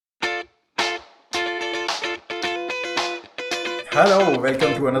Hello,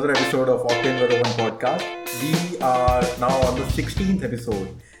 welcome to another episode of Octane 101 podcast. We are now on the 16th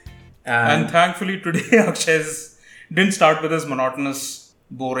episode. And thankfully today Akshay's didn't start with his monotonous,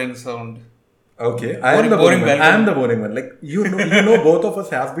 boring sound. Okay, I am the boring one. I am the boring one. Like you know, both of us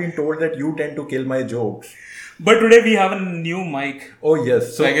have been told that you tend to kill my jokes. But today we have a new mic. Oh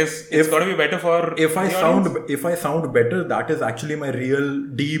yes, so I guess it's got to be better for. If I sound better, that is actually my real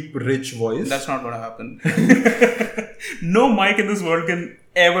deep, rich voice. That's not going to happen. No mic in this world can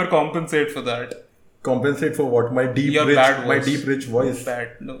ever compensate for that. Compensate for what? My deep, rich voice.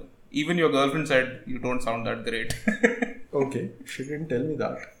 Bad. No. Even your girlfriend said you don't sound that great. Okay, she didn't tell me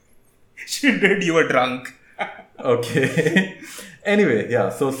that. She did. You were drunk. Okay. Anyway, yeah.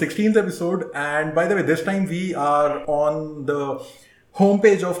 So 16th episode, and by the way, this time we are on the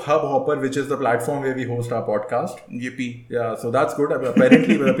homepage of Hubhopper, which is the platform where we host our podcast. Yippee. Yeah, so that's good.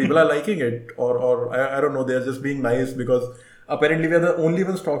 Apparently, people are liking it, or I don't know, they're just being nice because apparently we are the only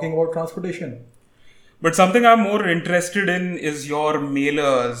ones talking about transportation. But something I'm more interested in is your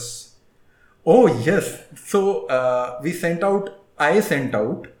mailers. Oh yes. So I sent out.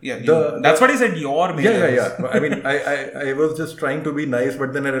 Yeah, that's what I said. Your mailers. Yeah. I mean, I was just trying to be nice,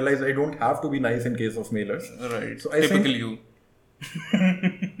 but then I realized I don't have to be nice in case of mailers. Right. So typical you.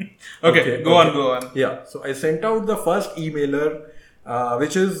 Okay, go on. Yeah. So I sent out the first emailer,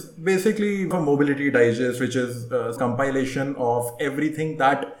 which is basically a mobility digest, which is a compilation of everything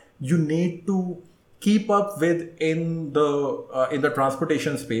that you need to keep up with in the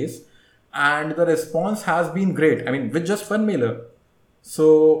transportation space, and the response has been great. I mean, with just one mailer.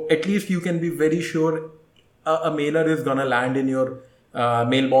 So at least you can be very sure a mailer is gonna land in your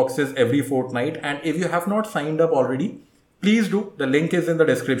mailboxes every fortnight. And if you have not signed up already, please do. The link is in the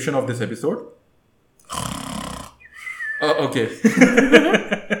description of this episode. Okay.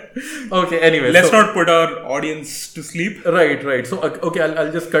 Okay. Anyway, let's not put our audience to sleep. Right. So okay,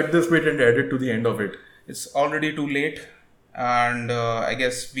 I'll just cut this bit and add it to the end of it. It's already too late, and I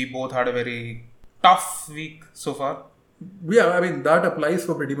guess we both had a very tough week so far. Yeah, I mean, that applies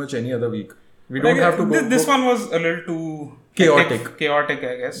for pretty much any other week. We don't have to go... This one was a little too... Chaotic,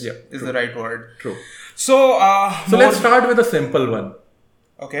 I guess, is the right word. True. So let's start with a simple one.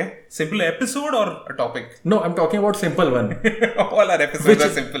 Okay. Simple episode or a topic? No, I'm talking about simple one. All our episodes are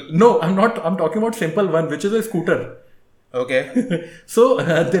simple. No, I'm not. I'm talking about simple one, which is a scooter. Okay. So,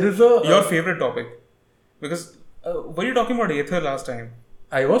 there is a... Your favorite topic. Because, were you talking about Ather last time?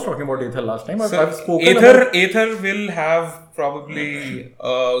 I was talking about Ather last time. So I've spoken about... Ather will have probably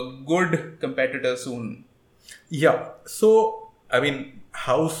a good competitor soon. Yeah. So, I mean,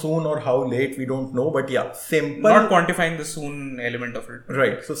 how soon or how late, we don't know. But yeah, Simple... Not quantifying the soon element of it.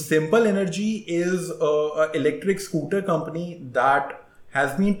 Right. So, Simple Energy is an electric scooter company that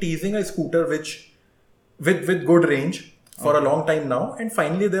has been teasing a scooter which with good range for a long time now. And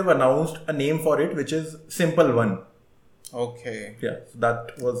finally, they've announced a name for it, which is Simple One. Okay. Yeah,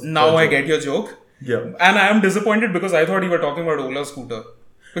 that was... Now I get your joke. Yeah. And I am disappointed because I thought you were talking about Ola scooter.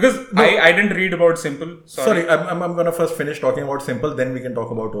 Because no, I didn't read about Simple. Sorry, I'm going to first finish talking about Simple, then we can talk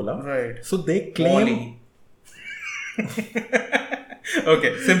about Ola. Right. So they claim...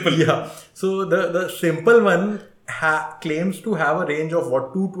 Okay, Simple. Yeah. So the Simple One claims to have a range of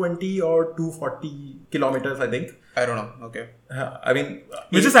 220 or 240 kilometers, I think. I don't know. Okay. I mean...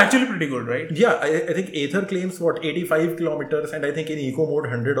 Which is actually pretty good, right? Yeah, I think Ather claims 85 kilometers, and I think in eco mode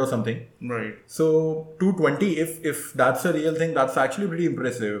 100 or something. Right. So 220, if that's a real thing, that's actually pretty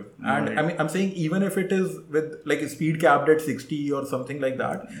impressive. And right. I mean, I'm saying even if it is with like a speed capped at 60 or something like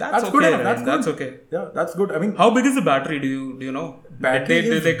that, that's okay, good enough. That's okay. Yeah, that's good. I mean, how big is the battery? Do you know?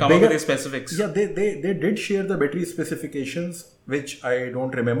 Did they come up with the specifics? Yeah, they did share the battery specifications, which I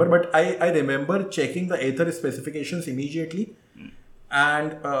don't remember, but I remember checking the Ather specifications immediately,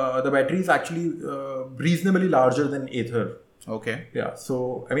 and the battery is actually reasonably larger than Ather. Okay. Yeah,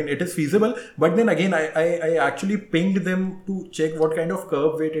 so I mean it is feasible, but then again I actually pinged them to check what kind of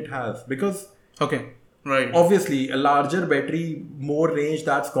curb weight it has, because right, obviously a larger battery, more range,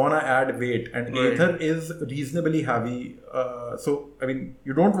 that's gonna add weight, and right. Ather is reasonably heavy. So I mean,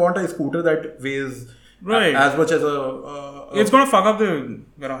 you don't want a scooter that weighs as much as it's gonna fuck up the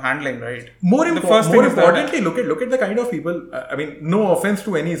handling, right? More importantly, look at the kind of people. I mean, no offense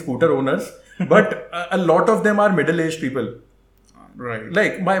to any scooter owners, but a lot of them are middle-aged people. Right.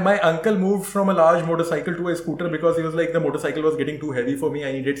 Like my uncle moved from a large motorcycle to a scooter because he was like, the motorcycle was getting too heavy for me.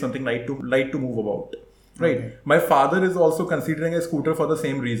 I needed something light to move about. Right. Okay. My father is also considering a scooter for the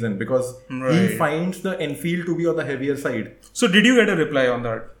same reason because he Right. finds the Enfield to be on the heavier side. So did you get a reply on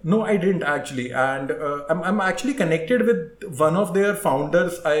that? No, I didn't actually. And I'm actually connected with one of their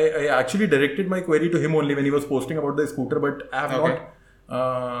founders. I actually directed my query to him only when he was posting about the scooter, but I have Okay.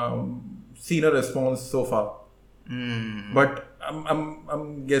 not seen a response so far. But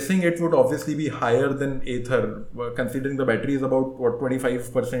I'm guessing it would obviously be higher than Ather, considering the battery is about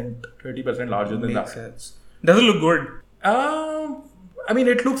 25%, 30% larger than Makes that. sense. Does it look good? I mean,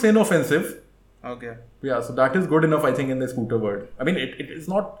 it looks inoffensive. Okay. Yeah, so that is good enough, I think, in the scooter world. I mean, it is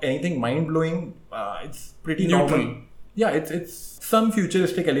not anything mind-blowing. It's pretty Neutral. normal. Yeah, it's some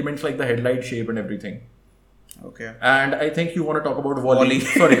futuristic elements like the headlight shape and everything. Okay. And I think you want to talk about Wally. Wally.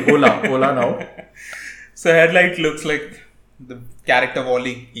 Sorry, Ola now. So headlight looks like the character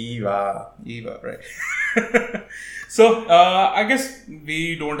Wally. Eva. Eva, right? So I guess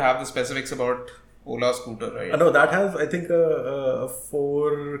we don't have the specifics about Ola scooter, right? No, that has, I think, a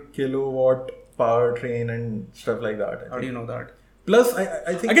 4 kilowatt powertrain and stuff like that. How do you know that? Plus,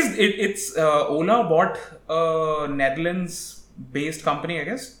 I think... I guess it's Ola bought a Netherlands-based company, I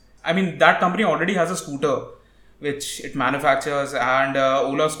guess. I mean, that company already has a scooter which it manufactures, and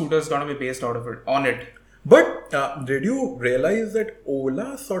Ola scooter is going to be based out of it, on it. But did you realize that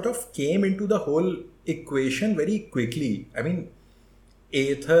Ola sort of came into the whole equation very quickly? I mean,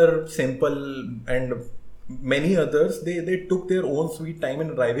 Ather, Simple, and many others, they took their own sweet time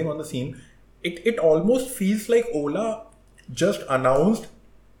in arriving on the scene. It almost feels like Ola just announced,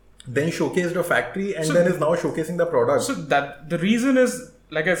 then showcased a factory, and then is now showcasing the product. So that the reason is,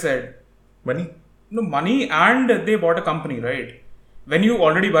 like I said, Money? no money, and they bought a company, right? When you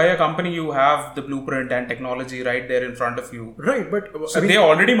already buy a company, you have the blueprint and technology right there in front of you. Right, but So they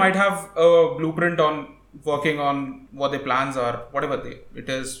already might have a blueprint on working on what their plans are, whatever it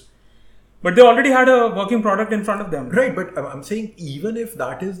is. But they already had a working product in front of them. Right, but I'm saying even if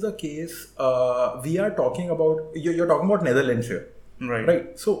that is the case, we are talking about, you're talking about Netherlands here. Right.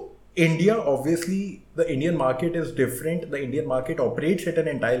 Right. So India, obviously, the Indian market is different. The Indian market operates at an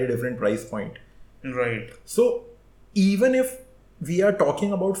entirely different price point. Right. So even if we are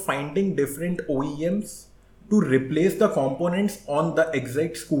talking about finding different OEMs to replace the components on the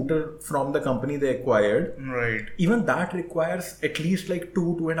exact scooter from the company they acquired, Right. even that requires at least like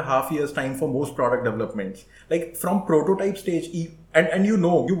 2.5 years time for most product developments. Like from prototype stage, and you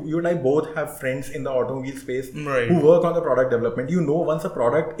know, you and I both have friends in the automobile space Right. who work on the product development. You know, once a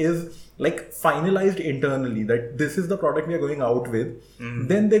product is like finalized internally that this is the product we are going out with,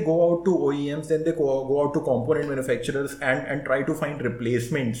 then they go out to OEMs, then they go out to component manufacturers and try to find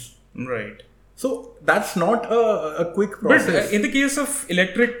replacements. Right. So that's not a quick But process. in the case of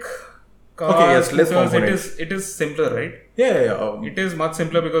electric cars, Okay, yes, less scooters, components. it is simpler, right? Yeah. It is much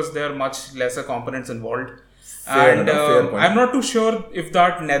simpler because there are much lesser components involved. Fair And enough, fair point. I'm not too sure if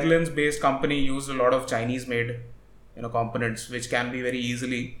that Netherlands-based company used a lot of Chinese-made, components, which can be very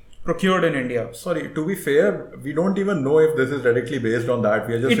easily procured in India. Sorry, to be fair, we don't even know if this is directly based on that.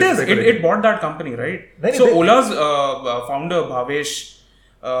 We are just It is. speculating. It bought that company, right? Right, So they- Ola's founder Bhavesh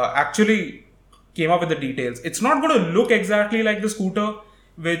actually came up with the details. It's not going to look exactly like the scooter,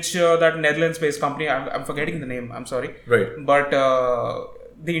 which that Netherlands-based company. I'm forgetting the name. I'm sorry. Right. But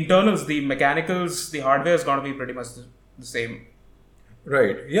the internals, the mechanicals, the hardware is going to be pretty much the same.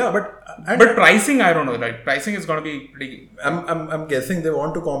 Right. Yeah, but But pricing, I don't know. Right? Pricing is going to be pretty. I'm guessing they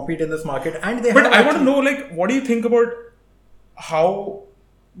want to compete in this market, and they. But have I want to actually- know, like, what do you think about how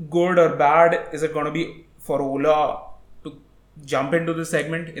good or bad is it going to be for Ola to jump into this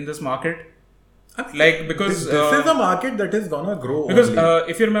segment in this market? Like, because this is a market that is gonna grow. because only.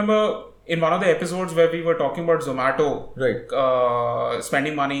 if you remember in one of the episodes where we were talking about Zomato, Right.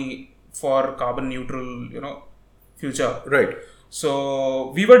 spending money for carbon neutral, future. Right.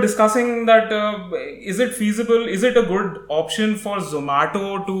 So we were discussing that is it feasible? Is it a good option for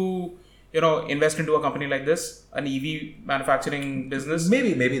Zomato to invest into a company like this, an EV manufacturing business?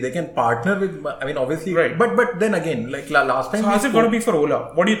 Maybe they can partner with. I mean, obviously. Right. But then again, like last time. So we how's it spoke- going to be for Ola?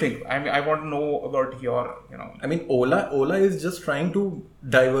 What do you think? I want to know about your I mean, Ola is just trying to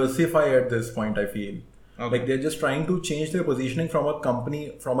diversify at this point, I feel. Okay. Like they're just trying to change their positioning from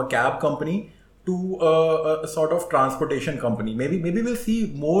a cab company to a sort of transportation company. Maybe we'll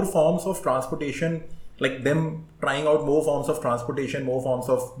see more forms of transportation, like them trying out more forms of transportation, more forms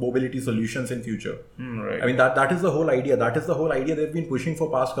of mobility solutions in future. right. I mean, that is the whole idea. That is the whole idea they've been pushing for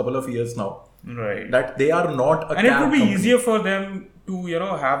past couple of years now. Right. That they are not a And it cab would be company. easier for them to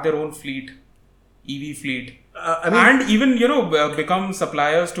have their own fleet, EV fleet, I mean, and even become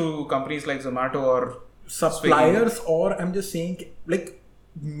suppliers to companies like Zomato or suppliers, or I'm just saying, like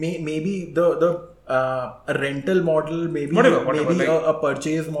maybe the a rental model, maybe Whatever, a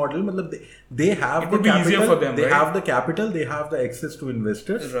purchase model. Matlab they have It the would be easier capital, for them, they right? have the capital, they have the access to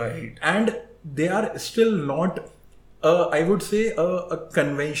investors, Right. and they are still not. I would say a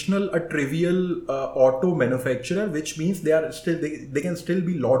conventional, a trivial auto manufacturer, which means they can still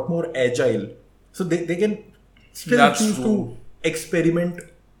be a lot more agile. So they can still That's choose true. to experiment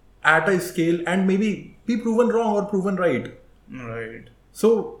at a scale and maybe be proven wrong or proven right. Right. So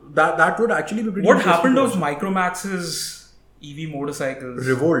that would actually be pretty. What interesting happened to of watch. Micromax's EV motorcycles?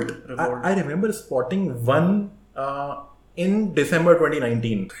 Revolt? Revolt. I remember spotting one in December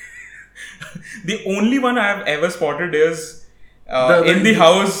 2019. The only one I have ever spotted is The in the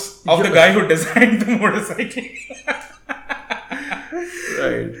house of the guy who designed the motorcycle.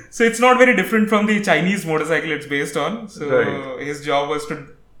 Right. So it's not very different from the Chinese motorcycle it's based on. So Right. his job was to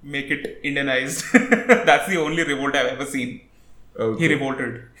make it Indianized. That's the only revolt I've ever seen. Okay. He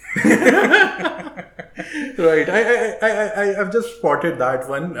revolted. Right. I've just spotted that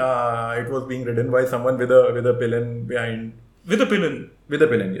one. It was being ridden by someone with a pillion behind. With a pillion. With a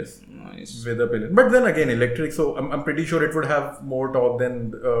pillion, yes. Nice. With a pillion. But then again, electric. So I'm pretty sure it would have more torque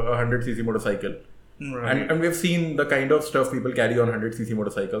than a 100cc motorcycle. Right. And we've seen the kind of stuff people carry on 100cc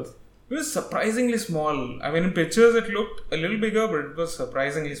motorcycles. It was surprisingly small. I mean, in pictures it looked a little bigger, but it was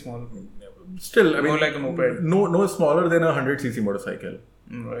surprisingly small. Still, I mean, More like a moped. No smaller than a 100cc motorcycle.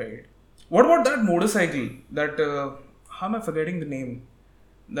 Right. What about that motorcycle? That how am I forgetting the name?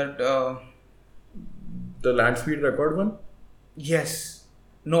 That The land speed record one. yes,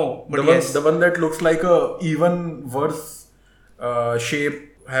 no, but The yes, one that looks like a even worse shape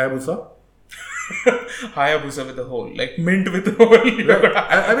Hayabusa. Hayabusa with a hole, like mint with a hole.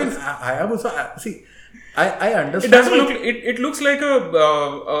 I mean, Hayabusa. See, I understand. It doesn't look. It looks like a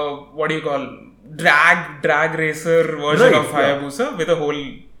what do you call drag racer version Right, of yeah. Hayabusa with a hole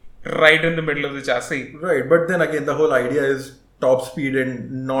right in the middle of the chassis. Right, but then again, the whole idea is top speed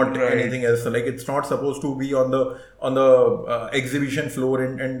and not Right. anything else. Like it's not supposed to be on the exhibition floor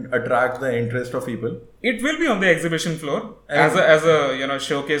and attract the interest of people. It will be on the exhibition floor And- as a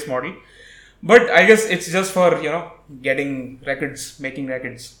showcase model, but I guess it's just for getting records, making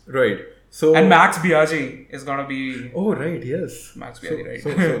records. Right. So And Max Biaggi is gonna be oh right, yes. Max Biaggi, right?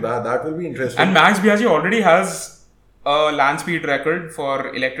 So that will be interesting. And Max Biaggi already has a land speed record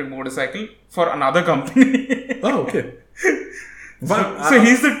for electric motorcycle for another company. Oh, okay. So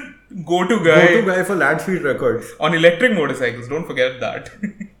he's the go-to guy for land speed records. on electric motorcycles. Don't forget that.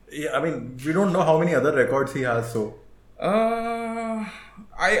 Yeah, I mean, we don't know how many other records he has. So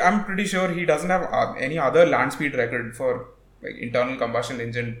I'm pretty sure he doesn't have any other land speed record for like internal combustion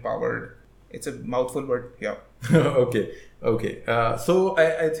engine powered. It's a mouthful, but yeah. okay. So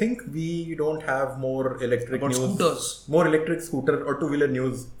I think we don't have more electric About news. scooters. More electric scooter or two-wheeler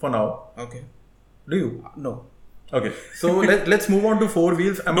news for now. Okay. Do you? No. Okay. So let's move on to four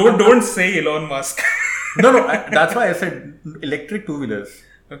wheels. Don't say Elon Musk. No. That's why I said electric two-wheelers.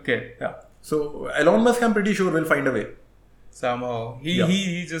 Okay. Yeah. So Elon Musk, I'm pretty sure will find a way. Somehow Yeah.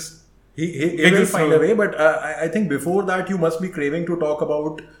 he just He will Biggest find so- a way. But I think before that, you must be craving to talk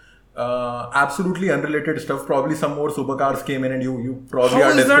about absolutely unrelated stuff. Probably some more supercars came in, and you probably how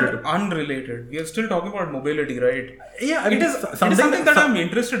are is desperate. that unrelated? We are still talking about mobility, right? Yeah, I mean, It is something that I'm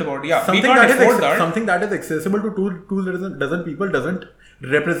interested about. Yeah, we something can't that is afford that. something that is accessible to two doesn't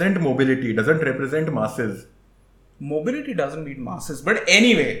represent mobility, doesn't represent masses. Mobility doesn't mean masses. But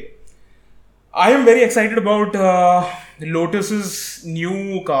anyway, I am very excited about Lotus's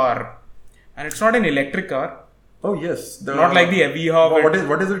new car. And it's not an electric car. Oh yes, Not like the Aviha.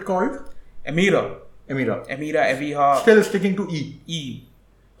 what is it called? Emira, Emira. Aviha, Still sticking to E. E.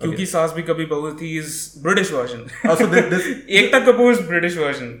 क्योंकि सास भी कभी बहू थी is British version. Also, this Ekta Kapoor's British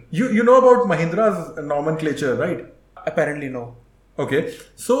version. you know about Mahindra's nomenclature, right? Apparently no. Okay,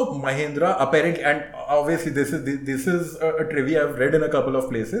 so Mahindra apparently, and obviously this is a trivia I've read in a couple of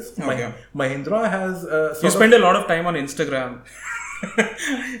places. Okay. Mahindra has You spend a lot of time on Instagram.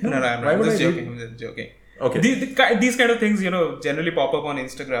 no, why I'm would just I do- joking. I'm just joking. Okay. These kind of things, generally pop up on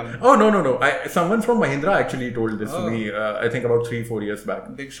Instagram. Oh no! Someone from Mahindra actually told this to me. I think about 3-4 years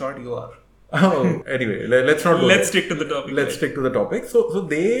back. Big shot you are. Oh, anyway, let's not go there. Let's stick to the topic. Let's stick to the topic. So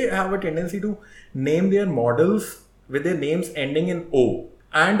they have a tendency to name their models with their names ending in O.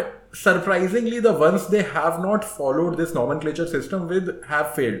 And surprisingly, the ones they have not followed this nomenclature system with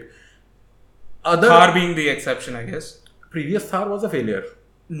have failed. Thar being the exception, I guess. Previous Thar was a failure.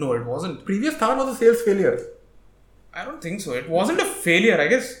 No, it wasn't. Previous Thar was a sales failure. I don't think so. It wasn't a failure, I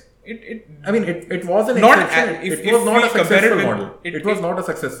guess. I mean, it was an Not exception. if It was not we a compare it successful with- model. It was not a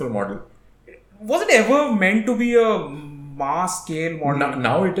successful model. wasn't ever meant to be a mass scale model.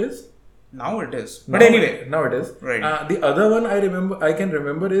 Now it is. Now it is. But anyway. Now it is. Right. The other one I can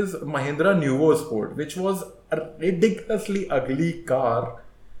remember is Mahindra Nuvo Sport, which was a ridiculously ugly car,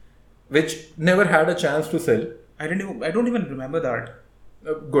 which never had a chance to sell. I don't even remember that.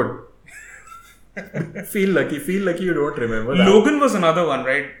 Good. Feel lucky you don't remember that. Logan was another one,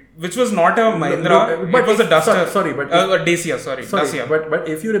 right? Which was not a Mahindra, but it was a Duster. Sorry, but a Dacia, Dacia. But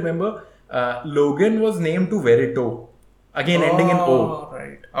if you remember, Logan was named to Verito, again ending in O.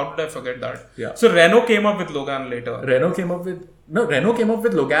 Right. How did I forget that? Yeah. So Renault came up with Logan later. Renault came up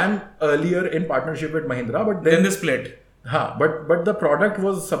with Logan earlier in partnership with Mahindra, but Then they split. But the product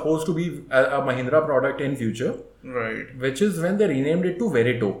was supposed to be a Mahindra product in future. Right. Which is when they renamed it to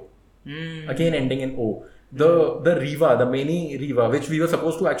Verito. Again ending in O. The Riva, the Mini Riva, which we were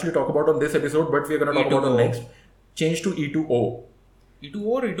supposed to actually talk about on this episode, but we are going to talk about on next, changed to E2O. E2O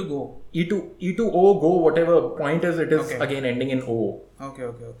or E2Go? E2O Go, whatever point is, it is again ending in O. Okay.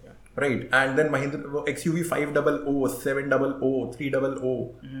 Right. And then Mahindra XUV 500, 700, 300.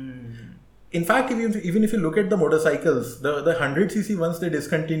 In fact, even if you look at the motorcycles, the 100cc ones they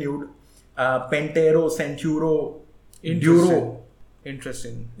discontinued, Pentero, Centuro, Duro.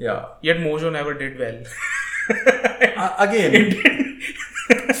 Interesting. Yeah. Yet Mojo never did well. Again,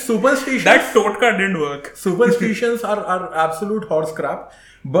 superstitions. That Totka didn't work. Superstitions are absolute horse crap.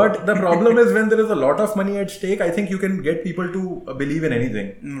 But the problem is when there is a lot of money at stake, I think you can get people to believe in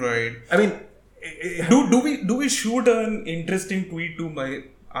anything. Right. I mean, do we shoot an interesting tweet to Anand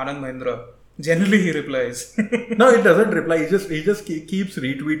Mahindra? Generally, he replies. No, it doesn't reply. He just keeps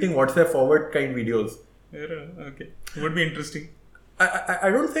retweeting WhatsApp forward kind videos. Okay, would be interesting. I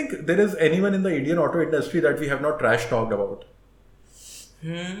don't think there is anyone in the Indian auto industry that we have not trash talked about.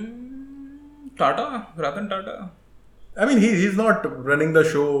 Tata, Ratan Tata. I mean, he's not running the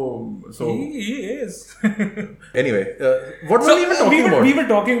show, so he is. Anyway, what were we even talking about? We were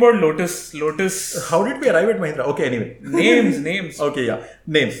talking about Lotus. How did we arrive at Mahindra? Okay, anyway. Names. Okay, yeah,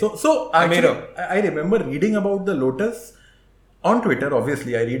 names. So actually, I remember reading about the Lotus on Twitter.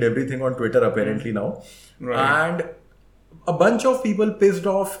 Obviously, I read everything on Twitter apparently now, and a bunch of people pissed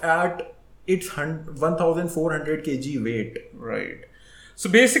off at its 1,400 kg weight. Right. So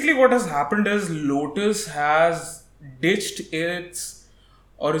basically, what has happened is Lotus has ditched its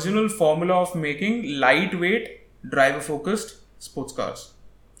original formula of making lightweight, driver-focused sports cars.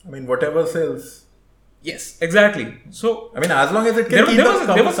 I mean, whatever sells. Yes, exactly. So, I mean, as long as it can keep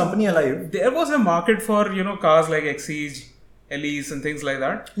the company alive. There was a market for, cars like Exige, LEs and things like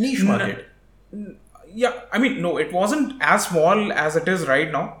that. Niche market. Yeah, I mean, no, it wasn't as small as it is right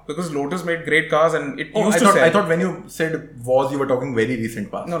now because Lotus made great cars and it used to sell. I thought when you said you were talking very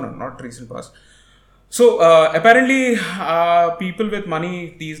recent past. No, not recent past. So, apparently, people with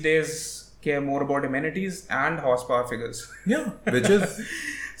money these days care more about amenities and horsepower figures. Yeah, which is...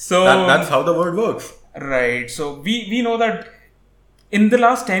 So that's how the world works. Right. So, we know that in the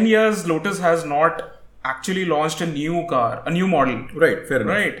last 10 years, Lotus has not actually launched a new model. Right, fair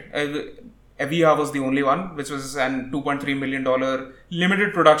enough. Right. Evija was the only one, which was an $2.3 million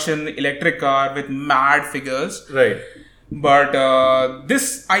limited production electric car with mad figures. Right. But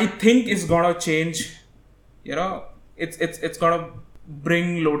this, I think, is gonna change. It's gonna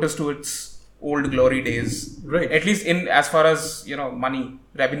bring Lotus to its old glory days. Right. At least in as far as money,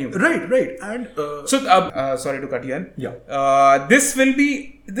 revenue. Right. And sorry to cut you in. Yeah. This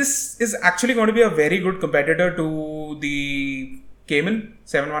is actually going to be a very good competitor to the Cayman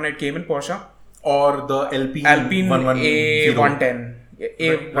 718 Cayman Porsche or the Alpine A110.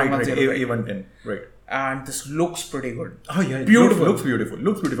 A110. Right. And this looks pretty good. Oh yeah, beautiful. Looks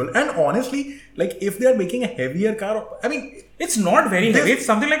beautiful. And honestly, like if they are making a heavier car, I mean, it's not very heavy. It's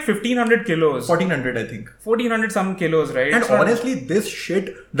something like 1,500 kilos. 1,400, I think. 1,400 some kilos, right? And honestly, this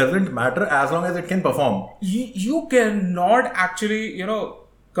shit doesn't matter as long as it can perform. You cannot actually,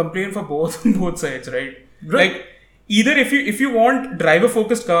 complain for both sides, right? Like either if you want driver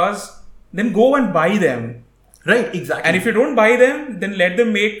focused cars, then go and buy them. Right, exactly. And if you don't buy them, then let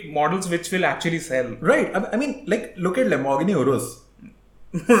them make models which will actually sell. Right. I mean, like, look at Lamborghini Urus.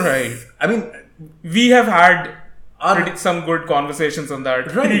 Right. I mean, we have had some good conversations on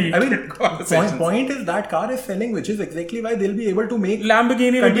that. Right. I mean, point is that car is selling, which is exactly why they'll be able to make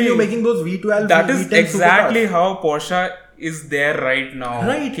Lamborghini continue making those V12. That is exactly how Porsche is there right now.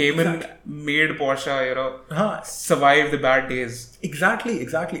 Right. Cayman made Porsche, survive the bad days. Exactly.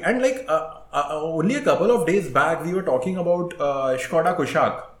 And like only a couple of days back, we were talking about Skoda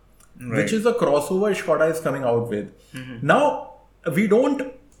Kushaq, which is a crossover Skoda is coming out with. Mm-hmm. Now, we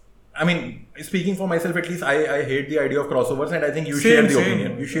don't. I mean, speaking for myself at least, I hate the idea of crossovers, and I think you share the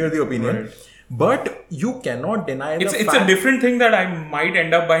opinion. You share the opinion. Right. But you cannot deny It's the a fact. different thing that I might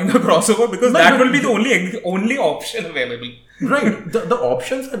end up buying a crossover because that will be the only option available. Right. The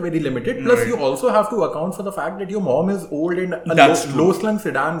options are very limited. Plus, you also have to account for the fact that your mom is old and a That's true. low-slung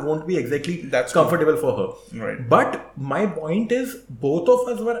sedan won't be exactly That's comfortable for her. Right. But my point is, both of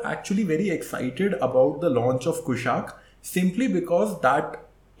us were actually very excited about the launch of Kushaq simply because that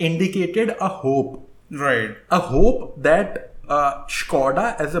indicated a hope. Right. A hope that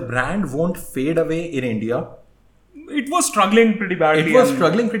Skoda as a brand won't fade away in India. It was struggling pretty badly. It was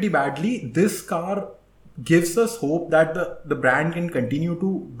struggling pretty badly. This car gives us hope that the brand can continue to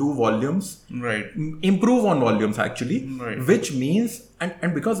do volumes, Right. improve on volumes actually, Right. which means,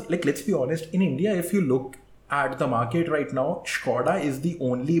 and because like let's be honest, in India, if you look at the market right now, Skoda is the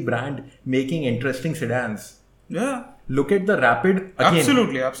only brand making interesting sedans. Yeah. Look at the Rapid, again,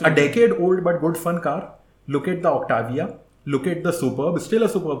 Absolutely. a decade old but good fun car. Look at the Octavia. Look at the Superb, still a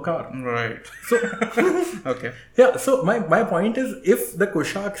superb car. Right. So Okay. yeah, so my point is, if the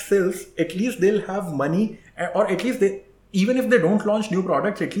Kushaq sells, at least they'll have money, or at least they, even if they don't launch new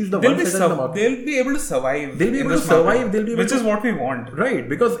products, at least the ones that are in the market. They'll be able to survive. They'll be in able to this market, survive, they'll be able which to- is what we want. Right,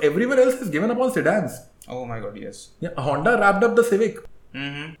 because everyone else has given up on sedans. Oh my god, yes. Yeah, Honda wrapped up the Civic,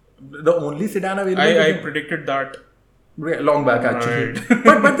 Mm-hmm. the only sedan available. to I them. predicted that. Long back actually.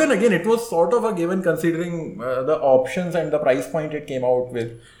 but then again, it was sort of a given considering the options and the price point it came out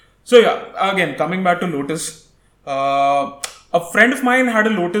with. So yeah, again, coming back to Lotus. A friend of mine had a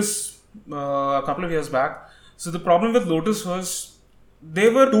Lotus a couple of years back. So the problem with Lotus was they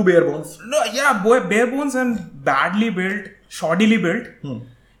were Two bare bones. bare bones and badly built, shoddily built.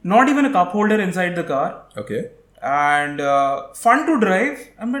 Not even a cup holder inside the car, Okay. and fun to drive.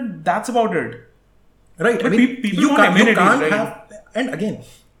 I mean, that's about it. Right. But I mean, people you want can't amenities, right? have. And again,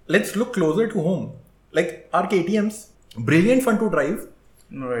 let's look closer to home. Like our KTM's, brilliant fun to drive.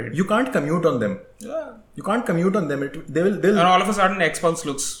 Right. You can't commute on them. Yeah. You can't commute on them. They'll. And all of a sudden, X-Pulse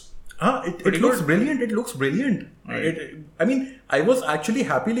looks. It looks brilliant. It looks brilliant. Right. I mean, I was actually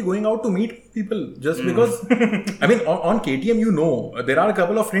happily going out to meet people just because. I mean, on KTM, you know, there are a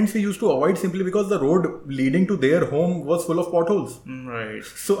couple of friends we used to avoid simply because the road leading to their home was full of potholes. Right.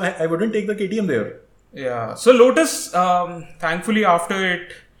 So I wouldn't take the KTM there. Yeah. So Lotus, thankfully, after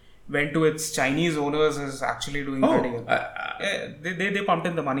it went to its Chinese owners, is actually doing pretty well. Yeah, they pumped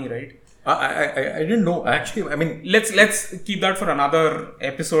in the money, right? I didn't know. Actually, I mean, Let's keep that for another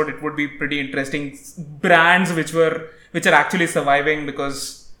episode. It would be pretty interesting. Brands which are actually surviving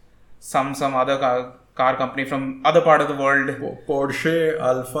because some other car company from other part of the world Porsche,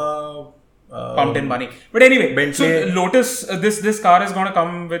 Alfa, pumped in money. But anyway, Bentley. so Lotus, this car is going to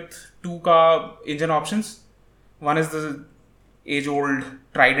come with 2 engine options. One is the age-old,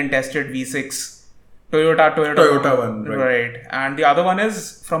 tried and tested V6 Toyota one, right? And the other one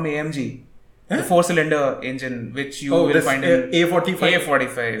is from AMG, the 4-cylinder engine, which you will this find in A45. A45,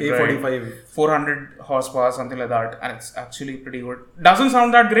 A45. right? 400 horsepower, something like that, and it's actually pretty good. Doesn't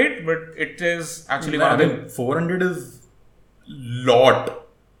sound that great, but it is actually one I of the mean, 400 is lot.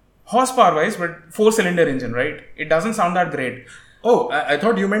 horsepower wise, but 4-cylinder engine, right? It doesn't sound that great. Oh, I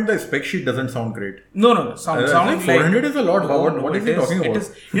thought you meant the spec sheet doesn't sound great. No. Sounding like 400 is a lot. No, What is he it talking about?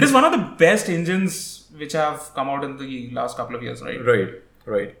 It is one of the best engines which have come out in the last couple of years, right?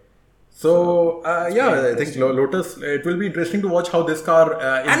 Right. So, I think Lotus, it will be interesting to watch how this car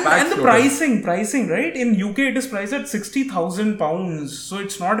impacts And the Lotus. pricing, right? In UK, it is priced at £60,000, so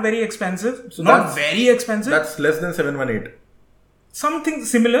it's not very expensive. So Not that's- very expensive. That's less than 718. Something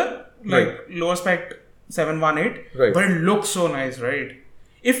similar, like Right. lower spec 718, Right. but it looks so nice, right?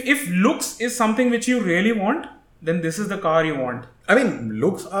 If looks is something which you really want, then this is the car you want. I mean,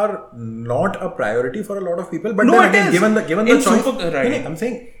 looks are not a priority for a lot of people, but No, then it again, is. given the In choice, right. I'm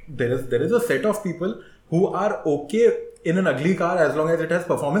saying there is a set of people who are okay in an ugly car as long as it has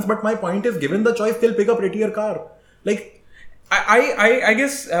performance. But my point is, given the choice, they'll pick a prettier car. Like, I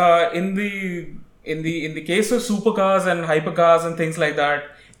guess in the case of supercars and hypercars and things like that,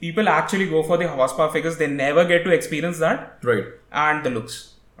 people actually go for the horsepower figures. They never get to experience that. right, And the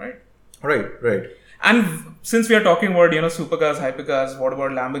looks, right? right. And since we are talking about, supercars, hypercars, what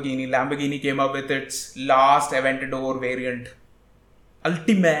about Lamborghini? Lamborghini came up with its last Aventador variant.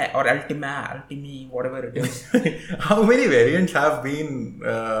 Ultima, whatever it is. How many variants have been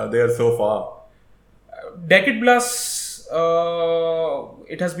there so far? Decade Plus,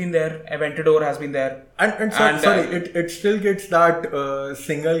 it has been there. Aventador has been there. It still gets that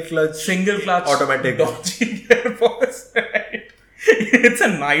single clutch automatic. dodgy gearbox, right? It's a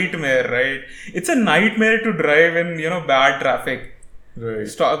nightmare, right? It's a nightmare to drive in, bad traffic. Right.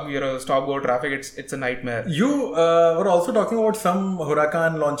 Stop-go traffic. It's a nightmare. You were also talking about some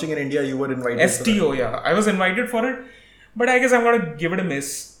Huracan launching in India. You were invited. STO, yeah. I was invited for it, but I guess I'm gonna give it a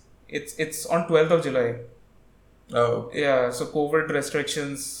miss. It's on 12th of July. Oh. Yeah, so COVID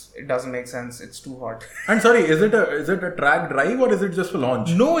restrictions, it doesn't make sense. It's too hot. And sorry, is it a track drive or is it just a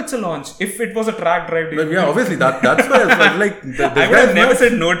launch? No, it's a launch. If it was a track drive, But yeah, obviously that's why it's like I would have never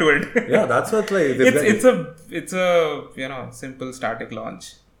said no to it. Yeah, that's what's like. It's a simple static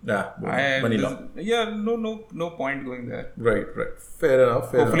launch. Yeah, vanilla. Yeah, no point going there. Right. Fair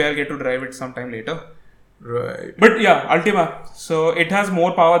enough. Hopefully, I'll get to drive it sometime later. Right. But yeah, Ultima. So it has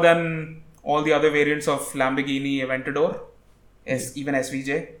more power than all the other variants of Lamborghini Aventador, even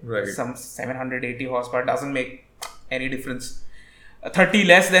SVJ. Right. Some 780 horsepower doesn't make any difference. 30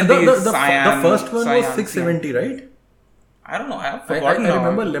 less than the Cyan. The first one was Cyan, 670, right? I don't know. I have forgotten. I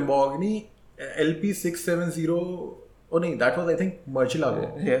remember Lamborghini LP670. Oh no, that was I think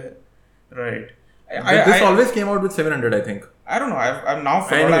Murcielago. Yeah. Right. This always came out with 700, I think. I don't know. I've now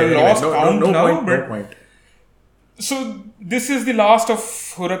forgotten. Anyway, I lost count now. No point. So this is the last of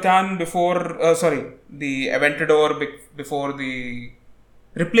Huracan before, the Aventador before the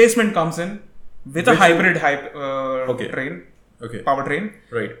replacement comes in with a hybrid train, powertrain.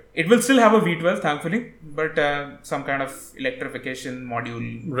 Right. It will still have a V12, thankfully, but some kind of electrification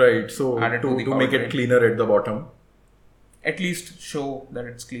module. Right. So to make it cleaner at the bottom. At least show that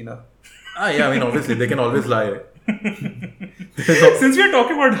it's cleaner. Yeah. I mean, obviously they can always lie. Since we are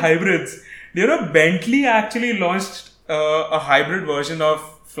talking about hybrids. Bentley actually launched a hybrid version of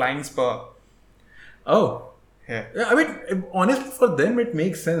Flying Spur. Oh. Yeah. I mean, honestly, for them, it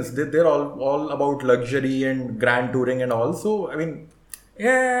makes sense. They're all about luxury and grand touring and all. So, I mean...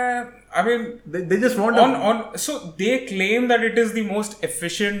 Yeah, I mean... They just want So, they claim that it is the most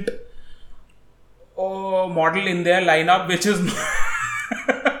efficient model in their lineup, which is...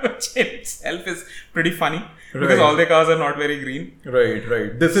 which itself is pretty funny. Because all their cars are not very green.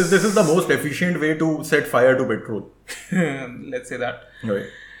 Right. This is the most efficient way to set fire to petrol. Let's say that. Right.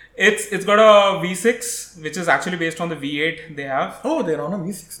 It's got a V6, which is actually based on the V8 they have. Oh, they're on a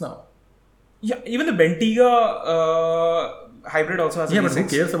V6 now. Yeah, even the Bentayga hybrid also has a V6. Yeah, but who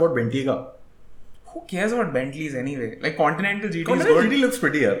cares about Bentayga? Who cares about Bentleys anyway? Like Continental GT is good. GT looks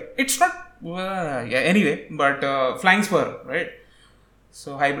prettier. It's not... anyway, but Flying Spur, right?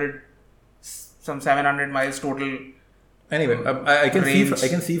 So hybrid... Some 700 miles total. Anyway, I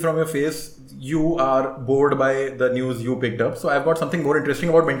can see from your face you are bored by the news you picked up. So I've got something more interesting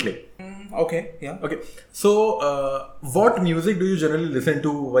about Bentley. Okay, yeah. Okay. So, what music do you generally listen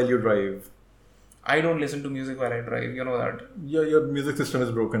to while you drive? I don't listen to music while I drive. You know that. Your music system is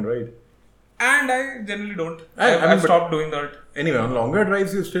broken, right? And I generally don't. I've stopped doing that. Anyway, on longer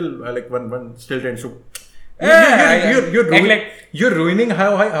drives, you still one still tends to. You're ruining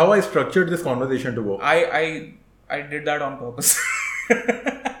how I structured this conversation to go. I did that on purpose.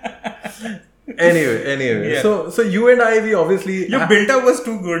 Anyway. Yeah. So you and I, we obviously... Your build-up was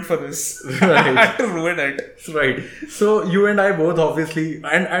too good for this. Right. I had to ruin it. Right. So you and I both obviously,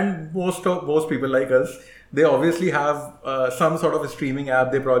 and most people like us, they obviously have some sort of a streaming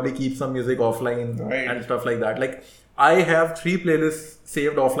app. They probably keep some music offline and stuff like that. Like I have 3 playlists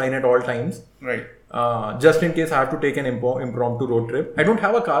saved offline at all times. Right. Just in case I have to take an impromptu road trip. I don't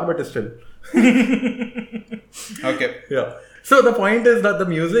have a car, but still. Okay. Yeah. So the point is that the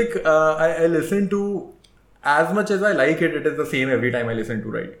music I listen to, as much as I like it, it is the same every time I listen to,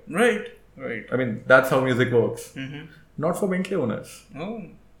 right? Right. I mean, that's how music works. Mm-hmm. Not for Bentley owners. Oh.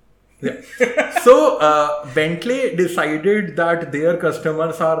 Yeah. So Bentley decided that their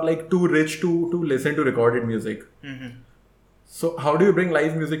customers are like too rich to listen to recorded music. Mm-hmm. So how do you bring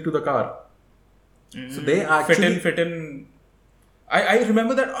live music to the car? Mm-hmm. So they actually fit in. I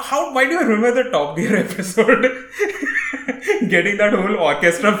remember that. Why do I remember the Top Gear episode? Getting that whole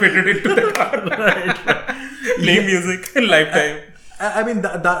orchestra fitted into the car. Right. Playing music in lifetime. I mean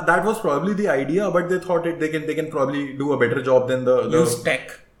that was probably the idea, but they thought they can probably do a better job than the use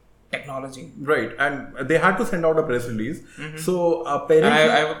technology. Right, and they had to send out a press release. Mm-hmm. So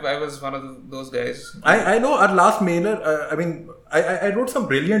apparently, I was one of those guys. I know our last mailer. I wrote some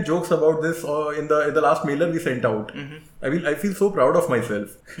brilliant jokes about this in the last mailer we sent out. Mm-hmm. I feel so proud of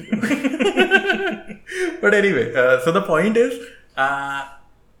myself. But anyway, so the point is,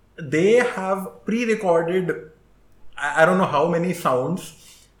 they have pre-recorded, I don't know how many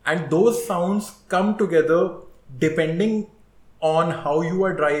sounds, and those sounds come together depending on how you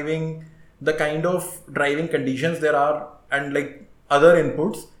are driving, the kind of driving conditions there are, and like other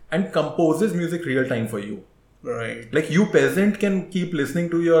inputs, and composes music real time for you. Right. Like you peasant can keep listening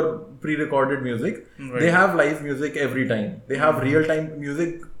to your pre-recorded music. Right. They have live music every time. They have real-time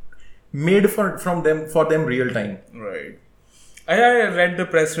music made for them real time. Right. I read the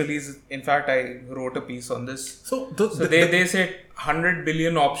press release. In fact, I wrote a piece on this. So they said 100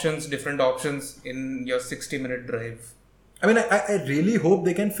 billion options, different options in your 60-minute drive. I mean, I really hope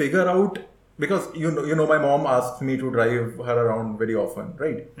they can figure out, because you know my mom asks me to drive her around very often,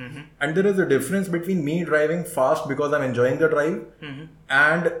 right? Mm-hmm. And there is a difference between me driving fast because I'm enjoying the drive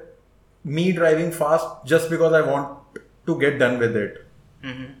and me driving fast just because I want to get done with it.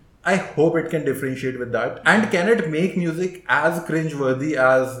 I hope it can differentiate with that. And can it make music as cringe-worthy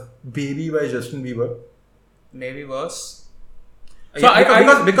as Baby by Justin Bieber? Maybe worse.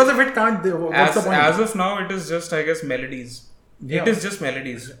 So because if it can't, what's the point? As of now, it is just, I guess, melodies. Yeah. It is just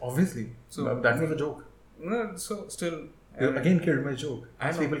melodies. Obviously. So that was a joke. No, so still. You again killed my joke.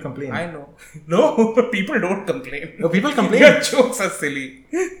 As people complain. I know. No, people don't complain. No, people complain. Your jokes are silly.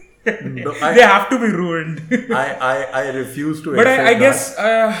 No, they have to be ruined. I refuse to But accept I guess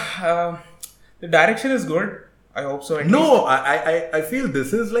the direction is good. I hope so. No, I feel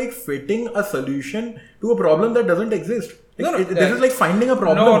this is like fitting a solution to a problem that doesn't exist. Like, this is like finding a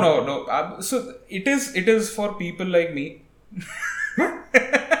problem. No. So it is for people like me.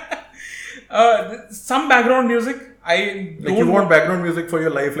 Some background music. Like you want background music for your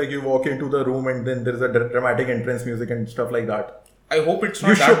life, like you walk into the room and then there's a dramatic entrance music and stuff like that. I hope it's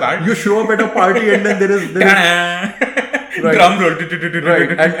not that bad. You show up at a party and then there is right. Drum roll.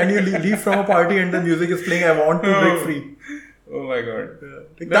 Right. And you leave from a party and the music is playing I Want to Break Free. Oh my god.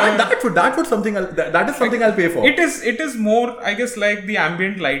 That would something that is something I'll pay for. It is more, I guess, like the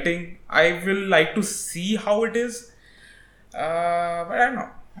ambient lighting. I will like to see how it is. But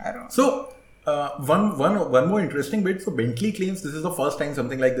I don't know. So one more interesting bit. So Bentley claims this is the first time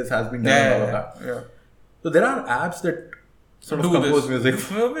something like this has been done and all of that. Yeah. So there are apps that sort of compose music.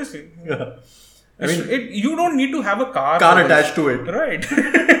 Obviously. Yeah. I mean, you don't need to have a car attached to it. Right.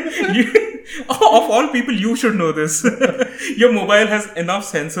 Of all people, you should know this. Your mobile has enough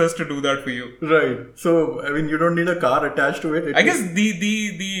sensors to do that for you. Right. So, I mean, you don't need a car attached to it. I guess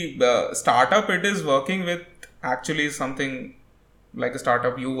the startup it is working with actually is something like a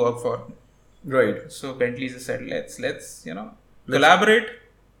startup you work for. Right. So Bentley just said, let's collaborate.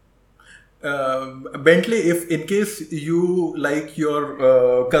 Bentley, if in case you like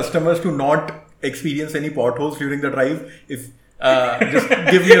your customers to not experience any potholes during the drive, if just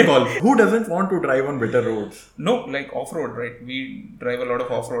give me a call. Who doesn't want to drive on better roads? No, like off-road, right? We drive a lot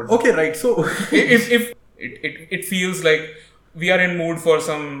of off-road. Okay, right. So if it feels like we are in mood for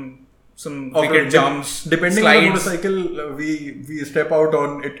some wicked jumps, depending slides. on the motorcycle we step out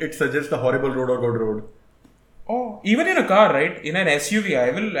on, it suggests a horrible road or good road. Oh, even in a car, right? In an SUV,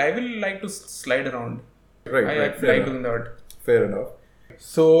 I will like to slide around. Right. I like doing that. Fair enough.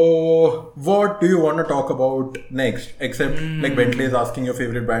 So, what do you want to talk about next? Except like Bentley is asking your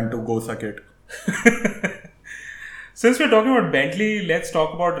favorite band to go suck it. Since we're talking about Bentley, let's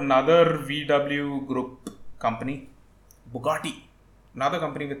talk about another VW group company, Bugatti. Another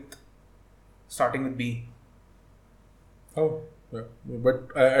company starting with B. Oh, yeah.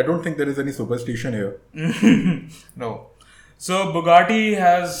 But I don't think there is any superstition here. No. So Bugatti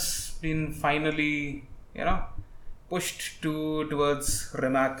has been finally, pushed towards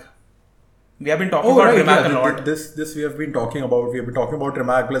Rimac. We have been talking about Rimac a lot. This we have been talking about. We have been talking about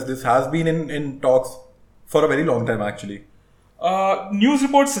Rimac. Plus, this has been in talks for a very long time, actually. News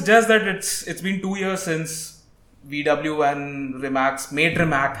reports suggest that it's been 2 years since VW and Rimac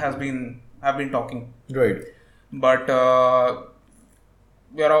have been talking. Right. But over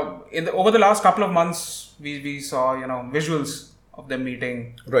the last couple of months, we saw visuals of them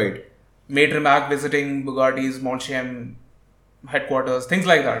meeting. Right. Rimac visiting Bugatti's Montchamp headquarters, things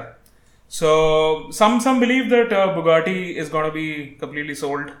like that. So some believe that Bugatti is going to be completely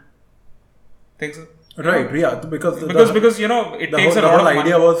sold. Think so? Right. Yeah. Because it takes a lot of money. The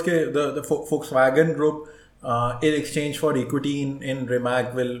idea was the Volkswagen group, in exchange for equity in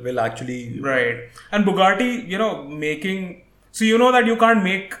Rimac, will actually right. And Bugatti, making so that you can't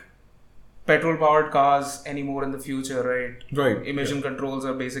make petrol powered cars anymore in the future, right? Right. Emission controls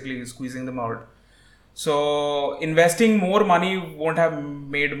are basically squeezing them out. So investing more money won't have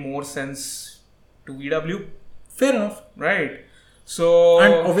made more sense to VW. Fair enough. Right. So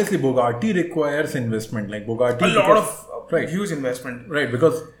and obviously Bugatti requires investment. Like Bugatti, a lot of huge investment. Right,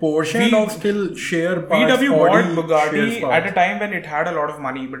 because Porsche and all still share parts. VW bought Bugatti at a time when it had a lot of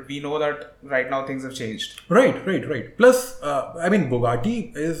money, but we know that right now things have changed. Right. Plus,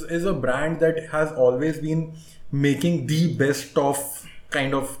 Bugatti is a brand that has always been making the best of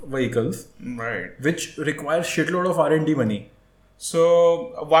kind of vehicles, Right. which require shitload of R&D money.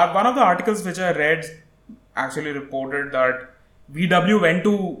 So one of the articles which I read actually reported that VW went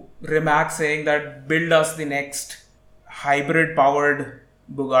to Rimac saying that build us the next hybrid powered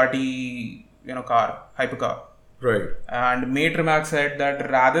Bugatti, car, hypercar. Right. And Mate Rimac said that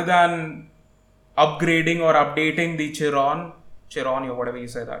rather than upgrading or updating the Chiron or whatever you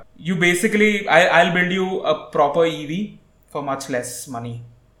say that, you basically, I'll build you a proper EV for much less money.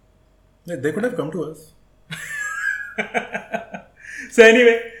 Yeah, they could have come to us. So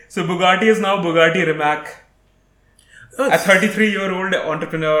anyway, so Bugatti is now Bugatti Rimac. A 33-year-old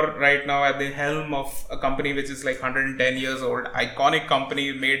entrepreneur right now at the helm of a company which is like 110 years old, iconic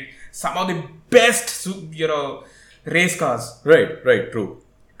company, made some of the best, race cars. Right, true.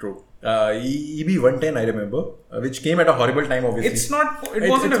 EB110, I remember, which came at a horrible time, obviously. It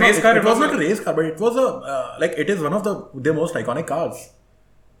wasn't a race car. It was not a race car, but it was it is one of their most iconic cars.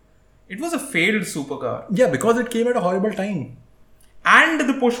 It was a failed supercar. Yeah, because it came at a horrible time. And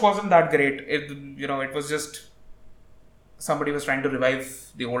the push wasn't that great. It was just somebody was trying to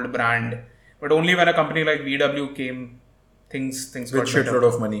revive the old brand. But only when a company like VW came, things got with better. shitload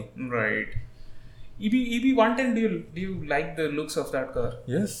of money. Right. EB110, do you like the looks of that car?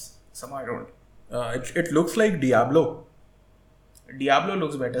 Yes. Somehow I don't. It looks like Diablo. Diablo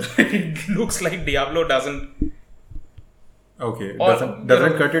looks better. It looks like Diablo doesn't. Okay, it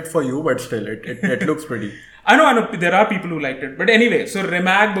doesn't cut it for you, but still, it looks pretty. I know. There are people who liked it. But anyway, so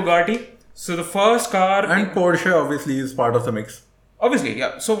Rimac, Bugatti. So the first car... And Porsche obviously is part of the mix. Obviously,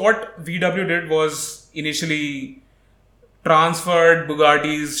 yeah. So what VW did was initially transferred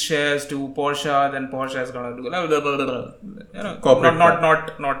Bugatti's shares to Porsche. Then Porsche is going to do... Corporate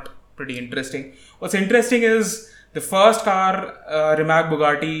not pretty interesting. What's interesting is the first car Rimac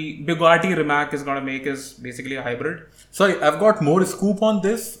Bugatti Rimac is going to make is basically a hybrid. Sorry, I've got more scoop on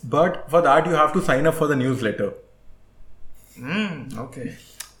this, but for that you have to sign up for the newsletter. Okay.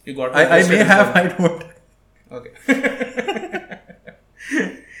 You got I may have, I don't. Okay.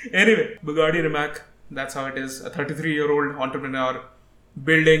 Anyway, Bugatti Rimac, that's how it is. A 33-year-old entrepreneur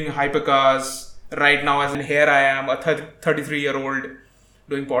building hypercars. Right now, as in here I am, a 33-year-old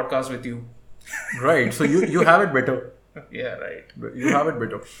doing podcasts with you. Right, so you have it better. Yeah, right. You have it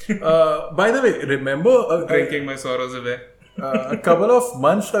better. By the way, remember... Drinking my sorrows away. A couple of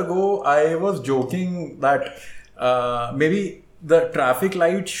months ago, I was joking that maybe the traffic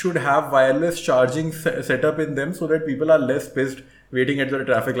lights should have wireless charging set up in them so that people are less pissed waiting at the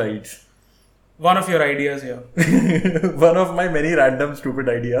traffic lights. One of your ideas here. One of my many random stupid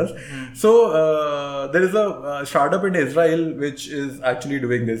ideas. So there is a startup in Israel which is actually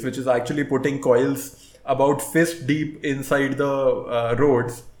doing this, which is actually putting coils about fist deep inside the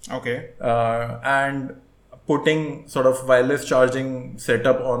roads. Okay. And putting sort of wireless charging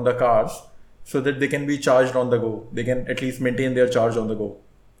setup on the cars so that they can be charged on the go. They can at least maintain their charge on the go.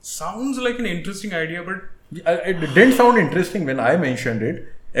 Sounds like an interesting idea, but... It didn't sound interesting when I mentioned it.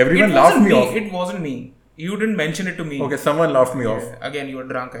 Everyone laughed me off. It wasn't me. You didn't mention it to me. Okay, someone laughed me off. Again, you were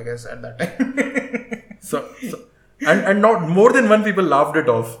drunk, I guess, at that time. And not more than one people laughed it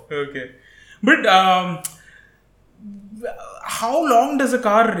off. Okay. But how long does a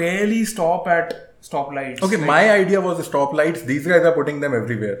car really stop at stoplights? Okay, my idea was the stoplights. These guys are putting them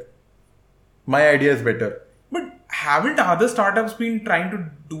everywhere. My idea is better. But haven't other startups been trying to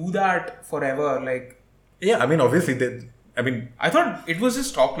do that forever? Yeah, I mean, obviously, I thought it was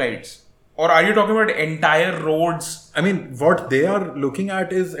just stoplights. Or are you talking about entire roads? I mean, what they are looking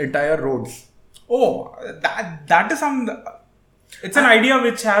at is entire roads. Oh, that is it's an idea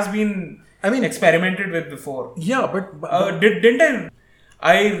which has been experimented with before. Yeah, but didn't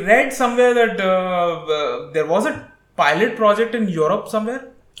I read somewhere that there was a pilot project in Europe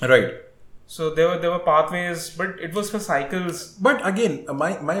somewhere. Right. So there were pathways, but it was for cycles. But again,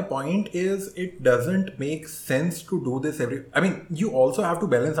 my point is it doesn't make sense to do this you also have to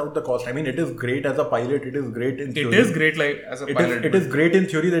balance out the cost. I mean, it is great as a pilot. It is great in theory. It is great as a pilot. It is great in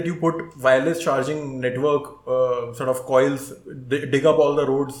theory that you put wireless charging network sort of coils, dig up all the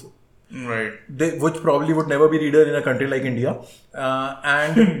roads. Right. Which probably would never be needed in a country like India.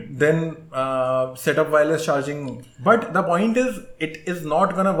 And then set up wireless charging. But the point is, it is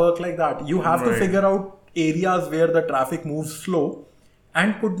not going to work like that. You have to figure out areas where the traffic moves slow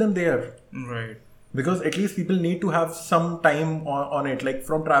and put them there. Right. Because at least people need to have some time on it. Like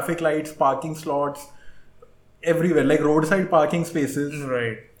from traffic lights, parking slots, everywhere. Like roadside parking spaces.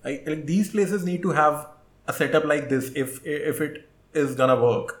 Right. Like these places need to have a setup like this if it is going to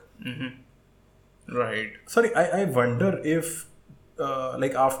work. Mm-hmm. Right. Sorry, I wonder if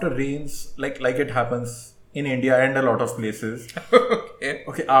after rains, like it happens in India and a lot of places. Okay.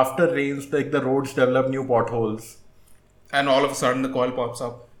 Okay, after rains, like the roads develop new potholes. And all of a sudden the coil pops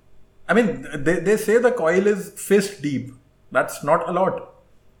up. I mean, they say the coil is fist deep. That's not a lot.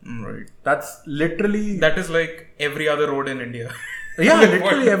 Right. That's literally... That is like every other road in India. Yeah,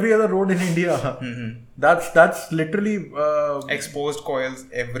 literally every other road in India. That's literally... Exposed coils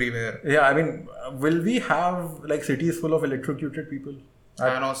everywhere. yeah, I mean, will we have like cities full of electrocuted people?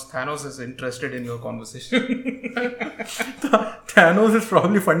 Thanos is interested in your conversation. Thanos is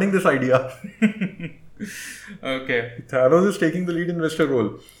probably funding this idea. Okay. Thanos is taking the lead investor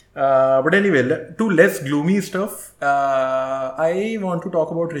role. But anyway, to less gloomy stuff, I want to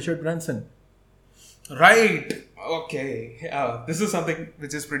talk about Richard Branson. Right. Okay. This is something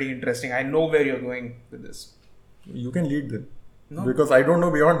which is pretty interesting. I know where you're going with this. You can lead then. No. Because I don't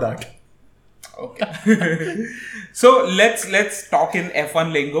know beyond that. Okay. So let's talk in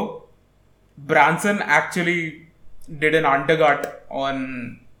F1 lingo. Branson actually did an undercut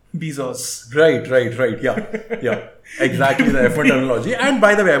on Bezos. Right. Yeah. Exactly the F1 terminology. And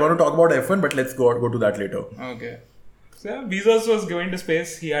by the way, I want to talk about F1, but let's go to that later. Okay. So yeah, Bezos was going to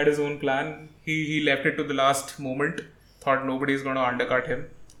space. He had his own plan. He left it to the last moment. Thought nobody's going to undercut him.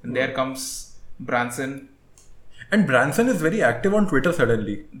 And there comes Branson. And Branson is very active on Twitter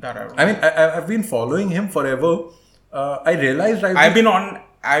suddenly. That I mean, I've been following him forever. I realized I've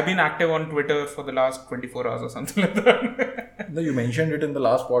been active on Twitter for the last 24 hours or something like that. No, you mentioned it in the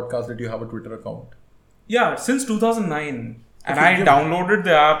last podcast that you have a Twitter account. Yeah, since 2009. And Okay, I yeah. downloaded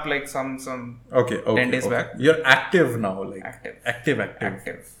the app like some Okay. 10 days back. You're active now, like Active.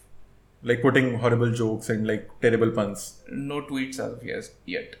 active. Like putting horrible jokes and like terrible puns. No tweets as of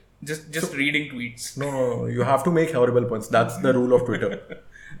yet. Just reading tweets. No, you have to make horrible puns. That's the rule of Twitter.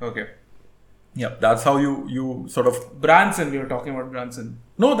 Okay. Yeah, that's how you sort of... Branson, we were talking about Branson.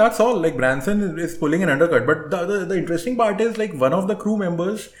 No, that's all. Like Branson is pulling an undercut. But the interesting part is like one of the crew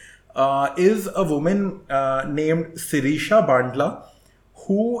members is a woman named Sirisha Bandla,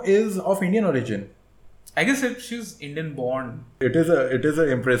 who is of Indian origin. I guess she's Indian born. It is an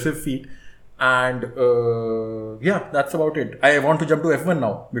impressive feat. And yeah, that's about it. I want to jump to F1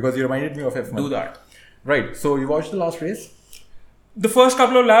 now because you reminded me of F1. Do that. Right. So you watched the last race? The first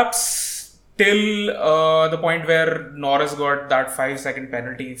couple of laps till the point where Norris got that 5-second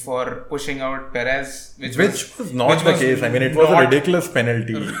penalty for pushing out Perez, which was not the case. I mean, it was a ridiculous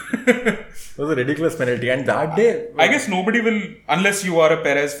penalty. It was a ridiculous penalty. And that day... I guess nobody will, unless you are a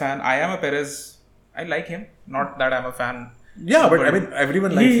Perez fan. I am a Perez. I like him. Not that I'm a fan. Yeah, but I mean,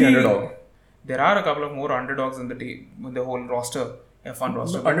 everyone likes the underdog. There are a couple of more underdogs in the team, in the whole roster, F1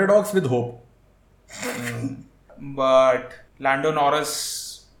 roster. Underdogs with hope. But Lando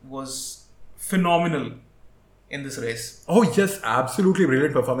Norris was phenomenal in this race. Oh yes, absolutely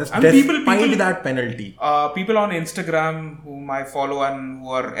brilliant performance. And despite that penalty. People on Instagram whom I follow and who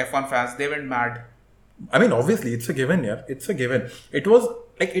are F1 fans, they went mad. I mean, obviously, it's a given, yeah. It's a given. It was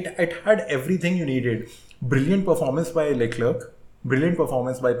like it had everything you needed. Brilliant performance by Leclerc. Brilliant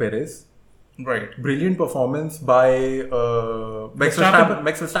performance by Perez. Right. Brilliant performance by Max Verstappen.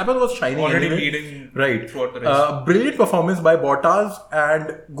 Max Verstappen was shining Already anyway. leading Right. throughout the race. Brilliant performance by Bottas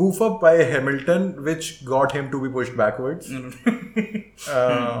and goof up by Hamilton, which got him to be pushed backwards.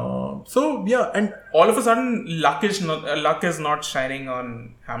 So yeah, and all of a sudden, luck is not shining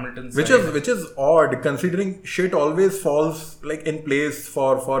on Hamilton's side. which is odd considering shit always falls like in place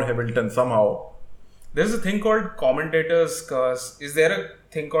for Hamilton somehow. There's a thing called commentators curse. Is there a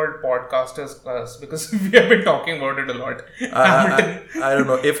thing called podcasters curse? Because we have been talking about it a lot. Hamilton I don't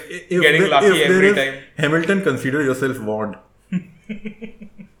know if getting lucky every time. Hamilton, consider yourself warned. Okay.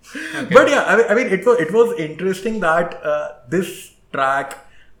 But yeah, I mean, it was interesting that this track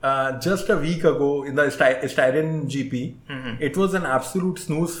just a week ago in the Styrian GP, it was an absolute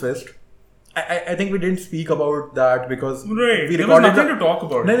snooze fest. I think we didn't speak about that because right. we There recorded was nothing to talk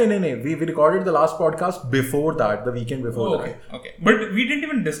about. No. We recorded the last podcast before that, the weekend before that. Okay. But we didn't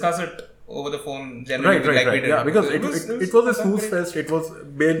even discuss it over the phone generally. Right. We did. Yeah, because it was a snooze fest. It was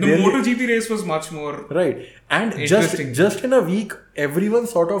the MotoGP race was much more right. And just in a week, everyone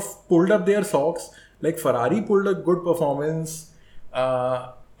sort of pulled up their socks. Like Ferrari pulled a good performance.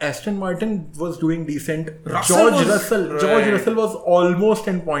 Aston Martin was doing decent. George Russell was almost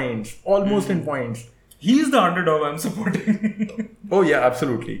in points. In points. He's the underdog I'm supporting. Oh yeah,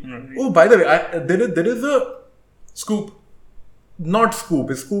 absolutely. Oh, by the way, there is a scoop. Not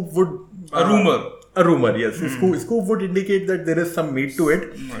scoop. A scoop would a rumor. A rumor, yes. Scoop would indicate that there is some meat to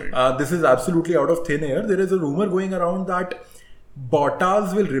it. Right. This is absolutely out of thin air. There is a rumor going around that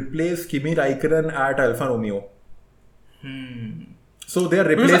Bottas will replace Kimi Raikkonen at Alfa Romeo. So they are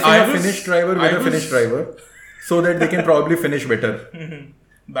replacing a finished driver with a finished driver so that they can probably finish better.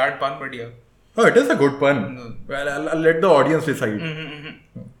 Bad pun, but yeah. Oh, it is a good pun. Well, I'll let the audience decide.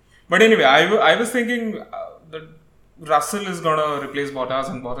 But anyway, I was thinking that Russell is gonna replace Bottas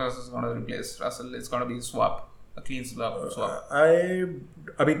and Bottas is gonna replace Russell. It's gonna be a swap. A clean swap. I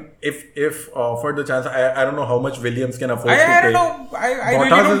mean, if offered the chance, I don't know how much Williams can afford to pay. I don't know. I really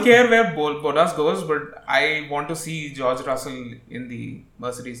don't care where Bottas goes, but I want to see George Russell in the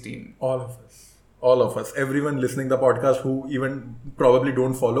Mercedes team. All of us, everyone listening to the podcast who even probably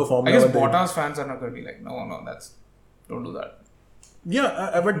don't follow Formula 1. I guess Bottas fans are not going to be like, no, don't do that.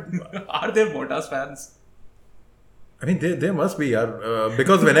 Yeah, but are there Bottas fans? I mean, there must be,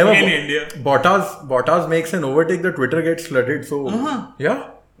 because whenever in India, Bottas makes an overtake, the Twitter gets flooded. So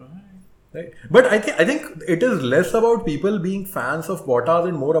yeah, right. But I think it is less about people being fans of Bottas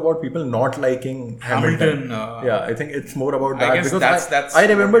and more about people not liking Hamilton. Yeah, I think it's more about that. I guess because I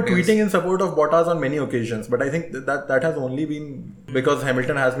remember tweeting in support of Bottas on many occasions, but I think that has only been because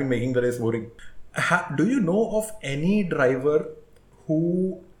Hamilton has been making the race boring. Do you know of any driver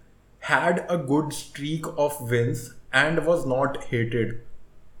who had a good streak of wins and was not hated?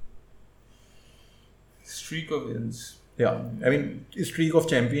 Streak of wins. Yeah, I mean, streak of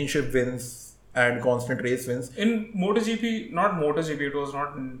championship wins and constant race wins. In MotoGP, not MotoGP, it was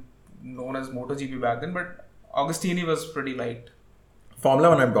not known as MotoGP back then, but Agostini was pretty light. Formula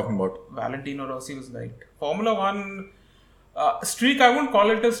 1 I'm talking about. Valentino Rossi was light. Formula 1 streak, I won't call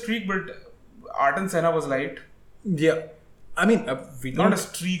it a streak, but Ayrton Senna was light. Yeah. I mean, not a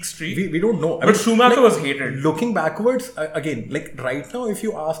streak. We don't know. But Schumacher was hated. Looking backwards, again, like right now, if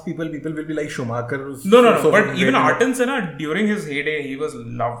you ask people will be like Schumacher. No. But even Ayrton Senna, during his heyday, he was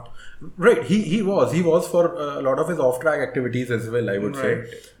loved. Right. He was for a lot of his off-track activities as well, I would say.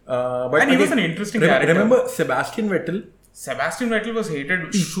 But he was an interesting character. Remember Sebastian Vettel? Sebastian Vettel was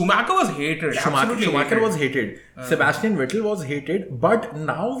hated. Schumacher was hated. Schumacher was hated. Sebastian Vettel was hated. But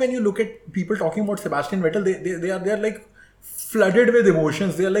now when you look at people talking about Sebastian Vettel, they are like flooded with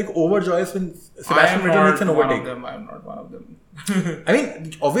emotions. They are like overjoyed when Sebastian Vettel makes an overtake. I am not one of them. I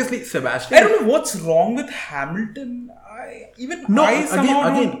mean, obviously Sebastian. I don't know what's wrong with Hamilton.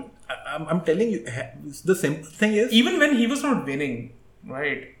 I'm telling you, the simple thing is, even when he was not winning,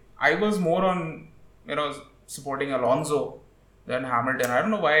 right? I was more on supporting Alonso than Hamilton. I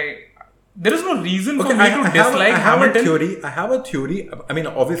don't know why. There is no reason for me to dislike Hamilton. I have a theory. I mean,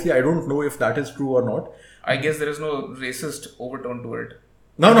 obviously, I don't know if that is true or not. I guess there is no racist overtone to it.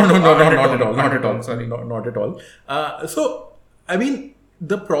 No, not at all. Sorry, not at all. So, I mean,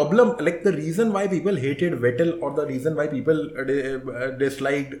 the problem, like the reason why people hated Vettel or the reason why people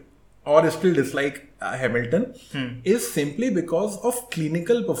disliked or still dislike Hamilton is simply because of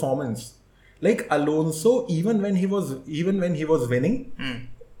clinical performance. Like Alonso, even when he was winning,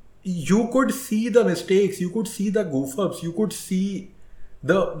 you could see the mistakes, you could see the goof-ups, you could see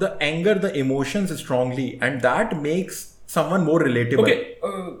the anger, the emotions strongly, and that makes someone more relatable. Okay.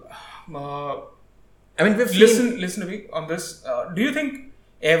 I mean, listen to me on this. Do you think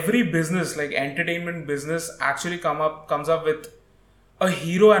every business, like entertainment business, actually comes up with a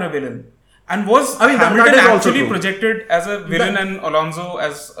hero and a villain? And was Hamilton actually projected as a villain and Alonso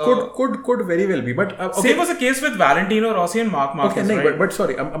as a... Could very well be, but okay. Same was the case with Valentino Rossi and Marc Marquez, right? But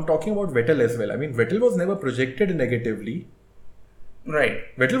sorry, I'm talking about Vettel as well. I mean, Vettel was never projected negatively.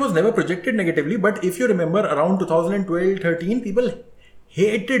 Right. Vettel was never projected negatively, but if you remember around 2012-13, people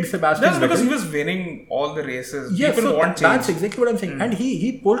hated Sebastian Vettel. That's because he was winning all the races. Yes, people want change. That's exactly what I'm saying. And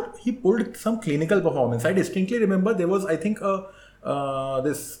he pulled some clinical performance. I distinctly remember there was, I think,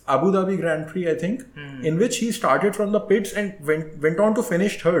 this Abu Dhabi Grand Prix, I think, in which he started from the pits and went on to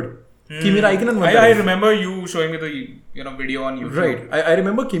finish third. Kimi Raikkonen won I remember you showing me the video on YouTube. Right. I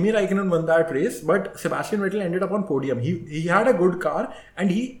remember Kimi Raikkonen won that race, but Sebastian Vettel ended up on podium. He had a good car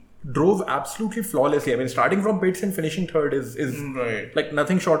and he drove absolutely flawlessly. I mean, starting from pits and finishing third is right. Like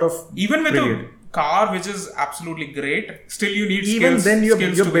nothing short of even with brilliant. A car which is absolutely great, still you need skills. Even then you're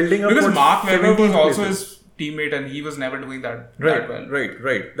building up because Mark Webber was also his teammate and he was never doing that well.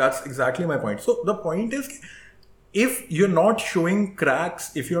 Right. That's exactly my point. So the point is, if you're not showing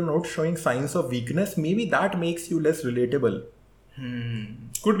cracks, if you're not showing signs of weakness, maybe that makes you less relatable.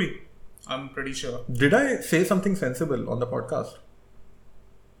 Could be. I'm pretty sure. Did I say something sensible on the podcast?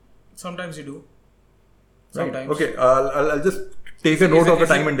 Sometimes you do. Sometimes. Right. Okay, I'll just take a note of the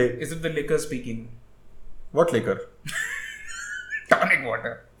time and day. Is it the liquor speaking? What liquor? Tonic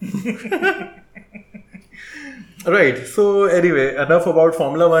water. Right. So anyway, enough about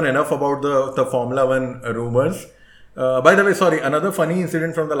Formula 1, enough about the Formula 1 rumors. By the way, sorry, another funny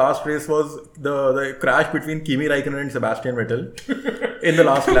incident from the last race was the crash between Kimi Raikkonen and Sebastian Vettel in the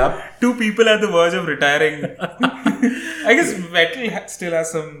last lap. Two people at the verge of retiring. I guess Vettel still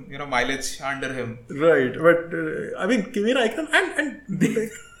has some, mileage under him. Right, but I mean, Kimi Raikkonen and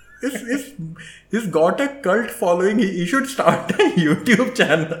he's got a cult following. He should start a YouTube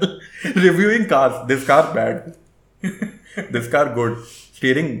channel reviewing cars. This car bad. This car good.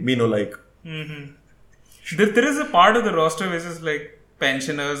 Steering me no like. Mm-hmm. There is a part of the roster which is like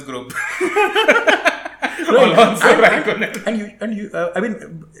pensioners group. Right. And you I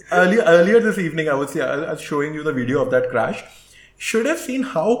mean, earlier this evening, I was showing you the video of that crash. Should have seen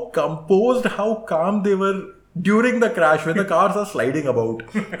how composed, how calm they were during the crash when the cars are sliding about.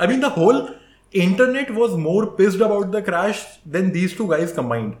 I mean, the whole internet was more pissed about the crash than these two guys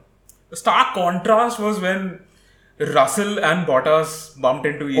combined. The stark contrast was when Russell and Bottas bumped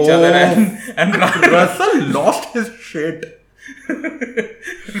into each other and Russell lost his shit.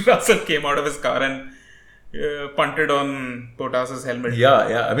 Russell came out of his car and punted on Bottas's helmet.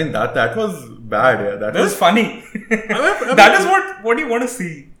 Yeah. I mean, that was bad. Yeah, that was funny. That is what you want to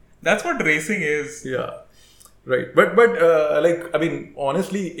see. That's what racing is. Yeah. Right. But I mean,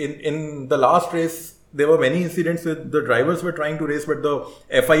 honestly, in the last race, there were many incidents with the drivers were trying to race, but the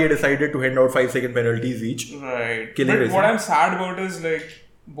FIA decided to hand out 5-second penalties each. Right. But what I'm sad about is like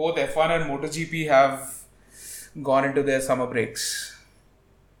both F1 and MotoGP have gone into their summer breaks.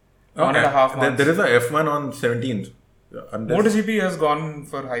 Okay. 1.5 months. There is a F1 on 17th. MotoGP has gone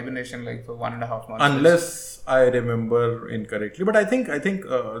for hibernation like for 1.5 months. Unless I remember incorrectly. But I think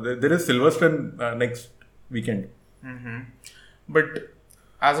there is Silverstone next weekend. Mm-hmm. But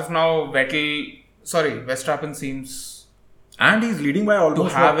as of now, Verstappen seems... And he's leading by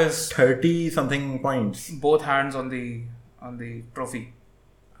almost to have his 30 something points. Both hands on the trophy.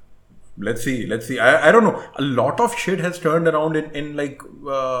 Let's see. I don't know. A lot of shit has turned around in like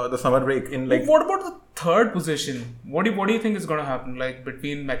the summer break. What about the third position? What do you think is going to happen? Like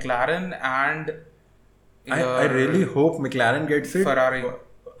between McLaren and I really hope McLaren gets it. Ferrari.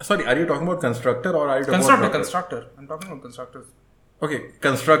 Sorry, are you talking about constructor or are you talking about constructor? I'm talking about constructors. Okay,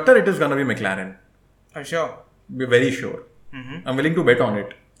 constructor. It is going to be McLaren. Are you sure? Be very sure. Mm-hmm. I'm willing to bet on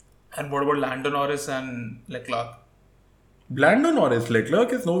it. And what about Lando Norris and Leclerc?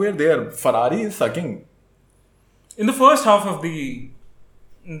 Leclerc is nowhere there. Ferrari is sucking. In the first half of the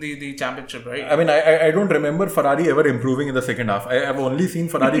championship, right? I mean, I don't remember Ferrari ever improving in the second half. I have only seen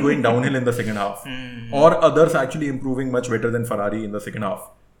Ferrari going downhill in the second half. Or others actually improving much better than Ferrari in the second half.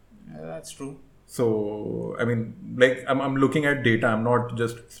 Yeah, that's true. So, I mean, like, I'm looking at data. I'm not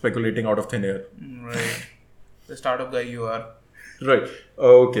just speculating out of thin air. Right. The startup guy you are. Right.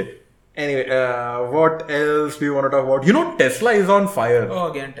 Okay. Anyway, what else do you want to talk about? Tesla is on fire. Oh,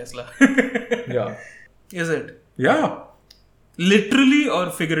 again Tesla. Yeah. Is it? Yeah. Literally or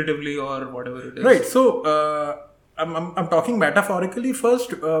figuratively or whatever it is. Right. So, I'm talking metaphorically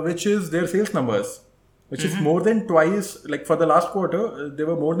first, which is their sales numbers, which is more than twice. Like for the last quarter, they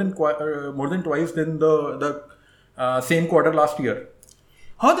were more than twice than the same quarter last year.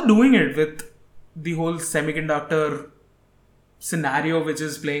 How are they doing it with the whole semiconductor scenario which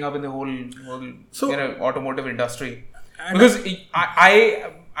is playing up in the whole automotive industry? Because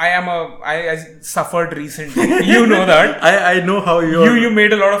I suffered recently. You know that. I know how you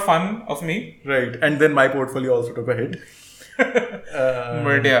made a lot of fun of me. Right. And then my portfolio also took a hit.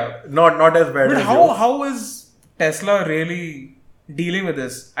 But yeah. Not as bad. But as how is Tesla really dealing with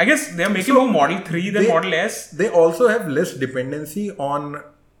this? I guess they're making more Model 3 than Model S. They also have less dependency on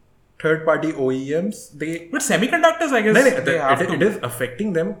third-party OEMs. But semiconductors, I guess, it is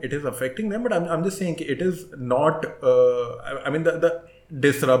affecting them. It is affecting them. But I'm just saying it is not. I mean the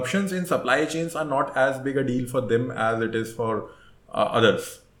disruptions in supply chains are not as big a deal for them as it is for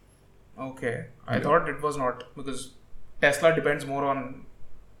others. Okay, I thought it was not, because Tesla depends more on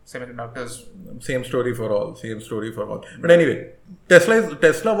semiconductors. Same story for all. But anyway, Tesla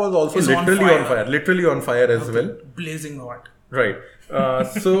was also literally on fire as well. Blazing hot. Right.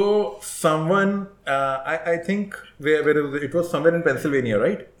 So someone, I think, where it was somewhere in Pennsylvania,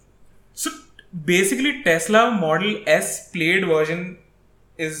 right? So basically, Tesla Model S plaid version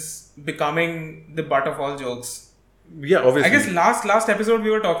is becoming the butt of all jokes. Yeah, obviously. I guess last episode we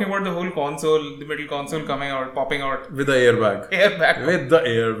were talking about the whole console, the middle console popping out with the airbag. With the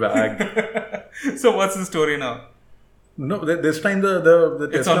airbag. So what's the story now? No, this time the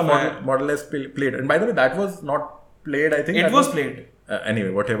Tesla Model S played, and by the way, that was not played. I think it was played. Anyway,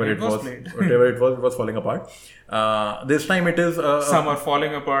 whatever it was falling apart. This time it is... some are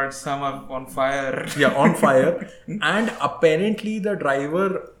falling apart, some are on fire. Yeah, on fire. And apparently the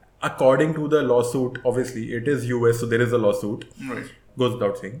driver according to the lawsuit, obviously it is US, so there is a lawsuit. Right. Goes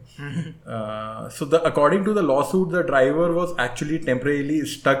without saying. According to the lawsuit, the driver was actually temporarily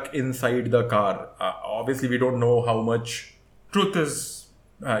stuck inside the car. Obviously, we don't know how much Truth is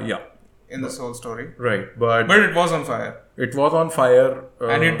in this whole story. Right, but it was on fire. It was on fire.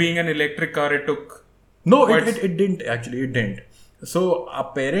 And it being an electric car, it took... No, it didn't actually. It didn't. So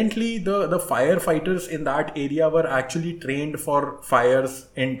apparently the firefighters in that area were actually trained for fires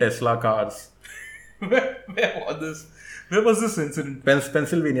in Tesla cars. Where was this? Where was this incident?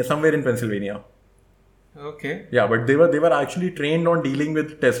 Pennsylvania, somewhere in Pennsylvania. Okay. Yeah, but they were actually trained on dealing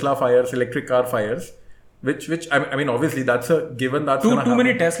with Tesla fires, electric car fires, which I mean obviously that's a given. That's too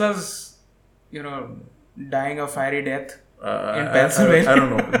many Teslas, dying a fiery death in Pennsylvania. I don't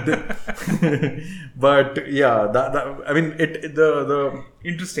know, but yeah, that I mean the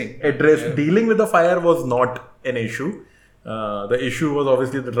interesting address dealing with the fire was not an issue. The issue was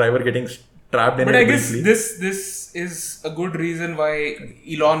obviously the driver getting trapped in it. But I guess this is a good reason why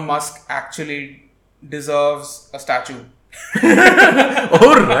Elon Musk actually deserves a statue.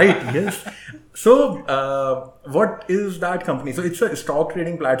 Oh, right. Yes. So, what is that company? So, it's a stock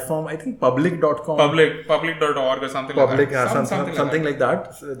trading platform. I think public.com. Public.org or something like that. Something like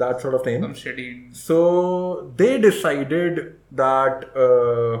that. So that sort of thing. Some shitty. So, they decided that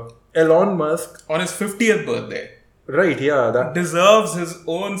Elon Musk... on his 50th birthday. Right, yeah. That deserves his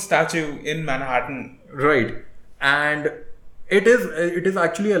own statue in Manhattan. Right. And it is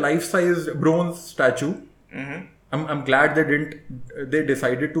actually a life-sized bronze statue. Mm-hmm. I'm glad they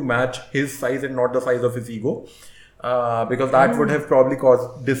decided to match his size and not the size of his ego, because that would have probably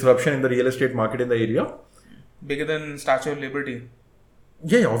caused disruption in the real estate market in the area. Bigger than Statue of Liberty.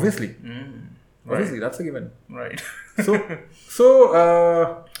 Yeah, obviously. Right. Obviously, that's a given. Right.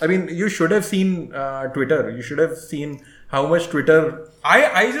 So I mean, you should have seen Twitter. You should have seen how much Twitter.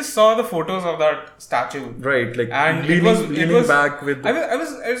 I just saw the photos of that statue. Right, like and leaning back with. I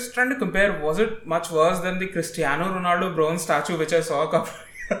was trying to compare. Was it much worse than the Cristiano Ronaldo bronze statue which I saw a couple of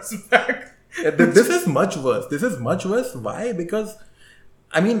years back? This is much worse. This is much worse. Why? Because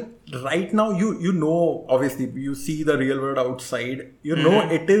I mean, right now you know, obviously you see the real world outside. You know,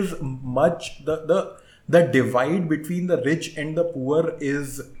 it is much the divide between the rich and the poor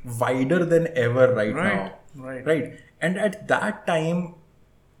is wider than ever right now. Right. And at that time,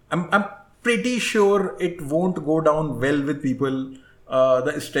 I'm pretty sure it won't go down well with people.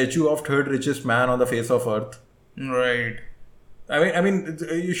 The statue of third richest man on the face of earth. Right. I mean,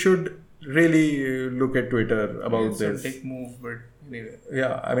 you should really look at Twitter about this. It's a big move, but anyway.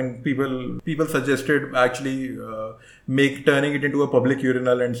 Yeah, I mean, people suggested actually turning it into a public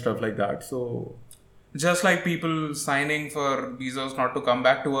urinal and stuff like that. So. Just like people signing for Bezos not to come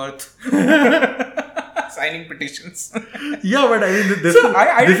back to Earth. Signing petitions. Yeah, but I mean, this is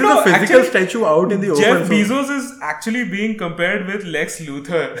a physical statue out in the open. Jeff Bezos is actually being compared with Lex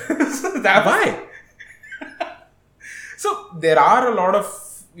Luthor. Why? So there are a lot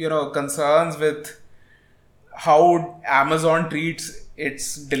of concerns with how Amazon treats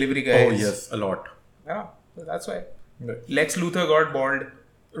its delivery guys. Oh yes, a lot. Yeah, so that's why. Right. Lex Luthor got bald.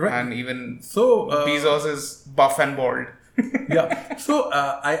 Right. And even Bezos is buff and bald. Yeah. So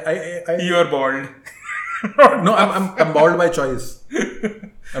you're bald. No, I'm bald by choice.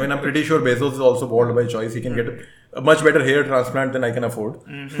 I mean, I'm pretty sure Bezos is also bald by choice. He can get a much better hair transplant than I can afford.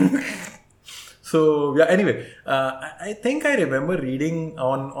 Mm-hmm. So yeah. Anyway, I think I remember reading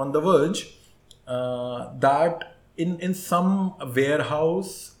on The Verge that in some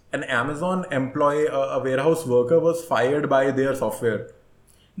warehouse, an Amazon employee, a warehouse worker, was fired by their software.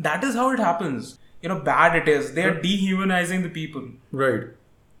 That is how it happens. Bad it is. They are dehumanizing the people. Right.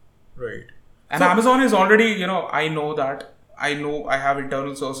 And Amazon is already, I know that. I have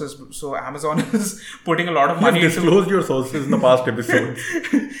internal sources. So Amazon is putting a lot of money into... disclosed your sources in the past episodes.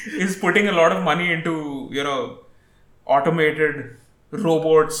 Is putting a lot of money into, automated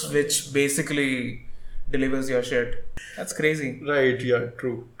robots which basically delivers your shit. That's crazy. Right. Yeah.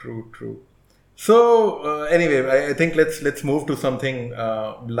 True. So anyway, I think let's move to something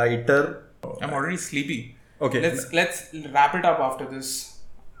lighter. I'm already sleepy. Okay. Let's wrap it up after this.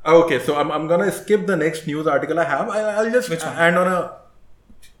 Okay, so I'm gonna skip the next news article I have. I'll just hand on a.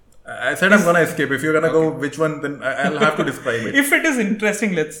 I said I'm gonna skip. If you're gonna go which one, then I'll have to describe it. If it is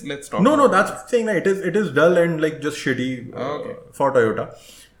interesting, let's talk. No, that's saying that it is dull and like just shitty for Toyota.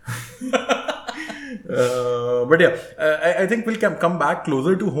 But yeah, I think we'll come back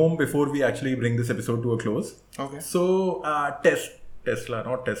closer to home before we actually bring this episode to a close. Okay. So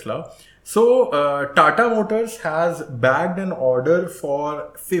Tesla. So Tata Motors has bagged an order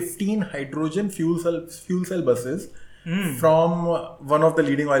for 15 hydrogen fuel cell buses from one of the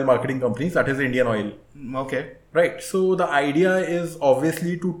leading oil marketing companies, that is Indian Oil. Okay. Right. So the idea is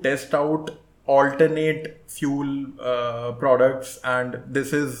obviously to test out alternate fuel products, and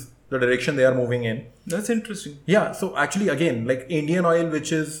this is the direction they are moving in. That's interesting. Yeah. So actually, again, like Indian Oil,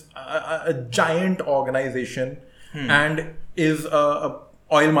 which is a giant organization and is a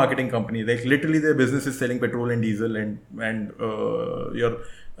oil marketing company. Like literally, their business is selling petrol and diesel and your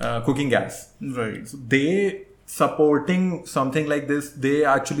cooking gas. Right. So they supporting something like this, they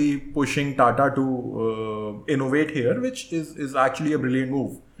actually pushing Tata to innovate here, which is actually a brilliant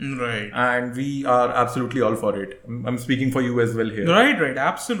move. Right. And we are absolutely all for it. I'm speaking for you as well here. Right.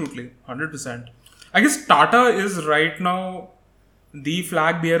 Absolutely. 100%. I guess Tata is right now the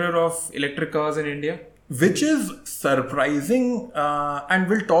flag bearer of electric cars in India. Which is surprising, and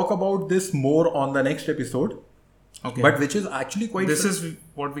we'll talk about this more on the next episode. Okay. But which is actually quite... This is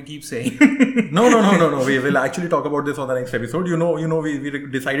what we keep saying. No. We will actually talk about this on the next episode. We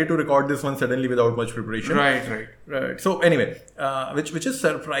decided to record this one suddenly without much preparation. Right. So anyway, which is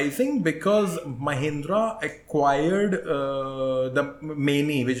surprising because Mahindra acquired the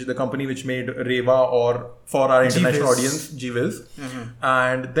Maini, which is the company which made Reva, or for our international audience, GWiz,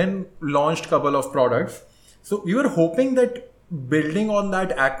 and then launched a couple of products. So we were hoping that building on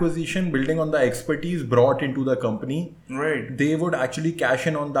that acquisition, building on the expertise brought into the company, right, they would actually cash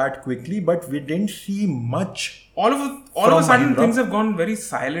in on that quickly, but we didn't see much. All of a sudden, things have gone very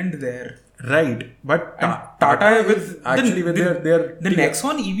silent there. Right, but Tata with actually with their the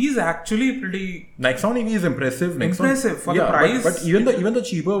Nexon EV is actually pretty. Nexon EV is impressive. Impressive for the price. But even the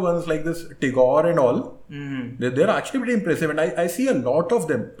cheaper ones like this Tigor and all, they're actually pretty impressive, and I see a lot of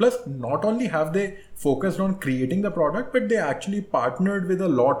them. Plus, not only have they focused on creating the product, but they actually partnered with a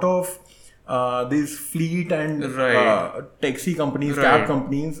lot of these fleet and taxi companies, cab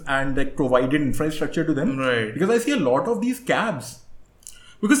companies, and they provided infrastructure to them. Right. Because I see a lot of these cabs.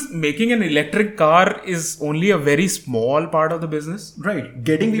 Because making an electric car is only a very small part of the business. Right.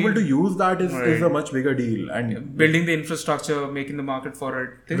 Getting people to use that is a much bigger deal. And building the infrastructure, making the market for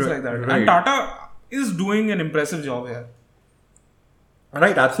it, things like that. Right. And Tata is doing an impressive job here.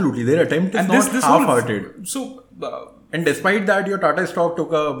 Right, absolutely. Their attempt is not half-hearted. And despite that, your Tata stock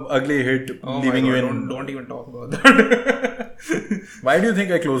took a ugly hit, leaving you in... Don't even talk about that. Why do you think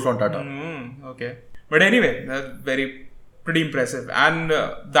I closed on Tata? Okay. But anyway, that's pretty impressive. And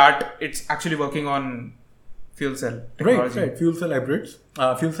that it's actually working on fuel cell technology. Right. Fuel cell hybrids.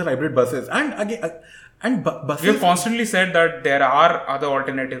 Fuel cell hybrid buses. And again... buses, we have constantly said that there are other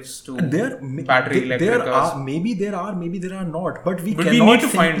alternatives to battery electric cars. Maybe there are not. But we need to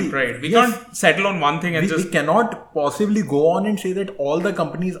find, We can't settle on one thing and we cannot possibly go on and say that all the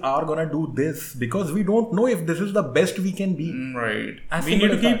companies are going to do this, because we don't know if this is the best we can be. Right. We need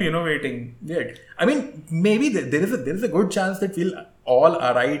to keep innovating. Yeah. I mean, maybe there is a good chance that we'll all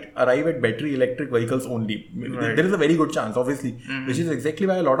arrive at battery electric vehicles only. Right. There is a very good chance, obviously, which is exactly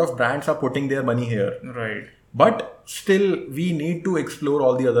why a lot of brands are putting their money here. Right. But still, we need to explore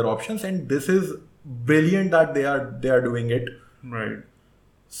all the other options, and this is brilliant that they are doing it. Right.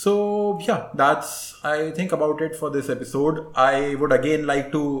 So yeah, that's I think about it for this episode. I would again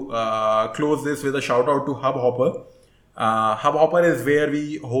like to close this with a shout out to Hubhopper. Hubhopper is where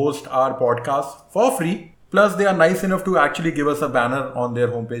we host our podcast for free. Plus, they are nice enough to actually give us a banner on their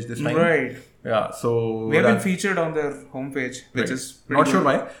homepage this time. Right. Yeah. So we have been featured on their homepage, which is not sure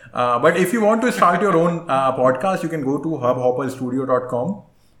why. But if you want to start your own podcast, you can go to hubhopperstudio.com.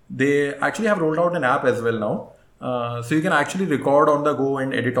 They actually have rolled out an app as well now. So you can actually record on the go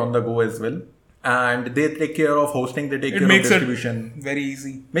and edit on the go as well. And they take care of hosting. They take care of distribution. It very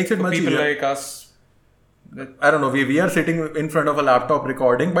easy. Makes it much people easier. Like us. I don't know. We are sitting in front of a laptop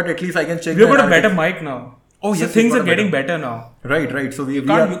recording, but at least I can check. We've got a better mic now. Oh, so things are getting better now. Right. So you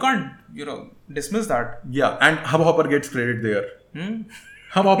can't dismiss that. Yeah, and Hubhopper gets credit there.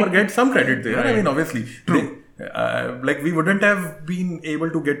 Hubhopper gets some credit there. Right. I mean, obviously, we wouldn't have been able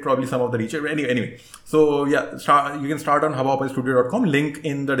to get probably some of the reach. Anyway. So yeah, you can start on hubhopperstudio.com. Link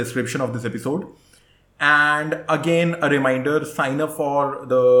in the description of this episode. And again, a reminder: sign up for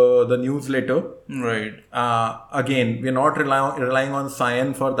the newsletter. Right. Again, we're not relying on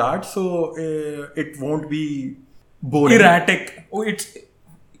Cyan for that, so it won't be boring. Erratic. Oh, it's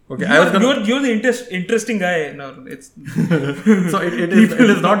okay. You're the interesting guy. No, it's so it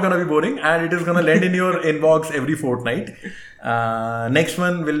is not gonna be boring, and it is gonna land in your inbox every fortnight. Next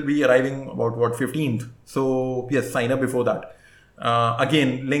one will be arriving about 15th. So yes, sign up before that.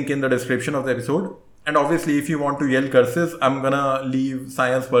 Again, link in the description of the episode. And obviously, if you want to yell curses, I'm gonna leave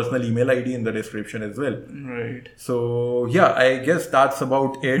Cyan's personal email ID in the description as well. Right. So yeah, I guess that's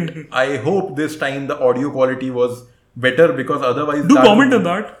about it. I hope this time the audio quality was better, because otherwise Do comment on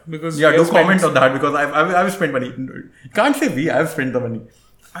that, because Yeah, we do have spent- comment on that, because I've spent money. Can't say we. I've spent the money,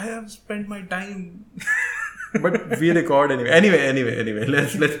 I have spent my time. but we record anyway. Anyway.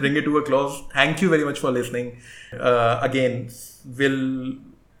 Let's bring it to a close. Thank you very much for listening. Again, we'll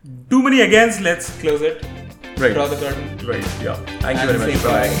Too many agains. Let's close it. right. Draw the curtain. Right. Yeah. Thank you And very much. say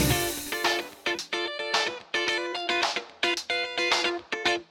Bye. bye.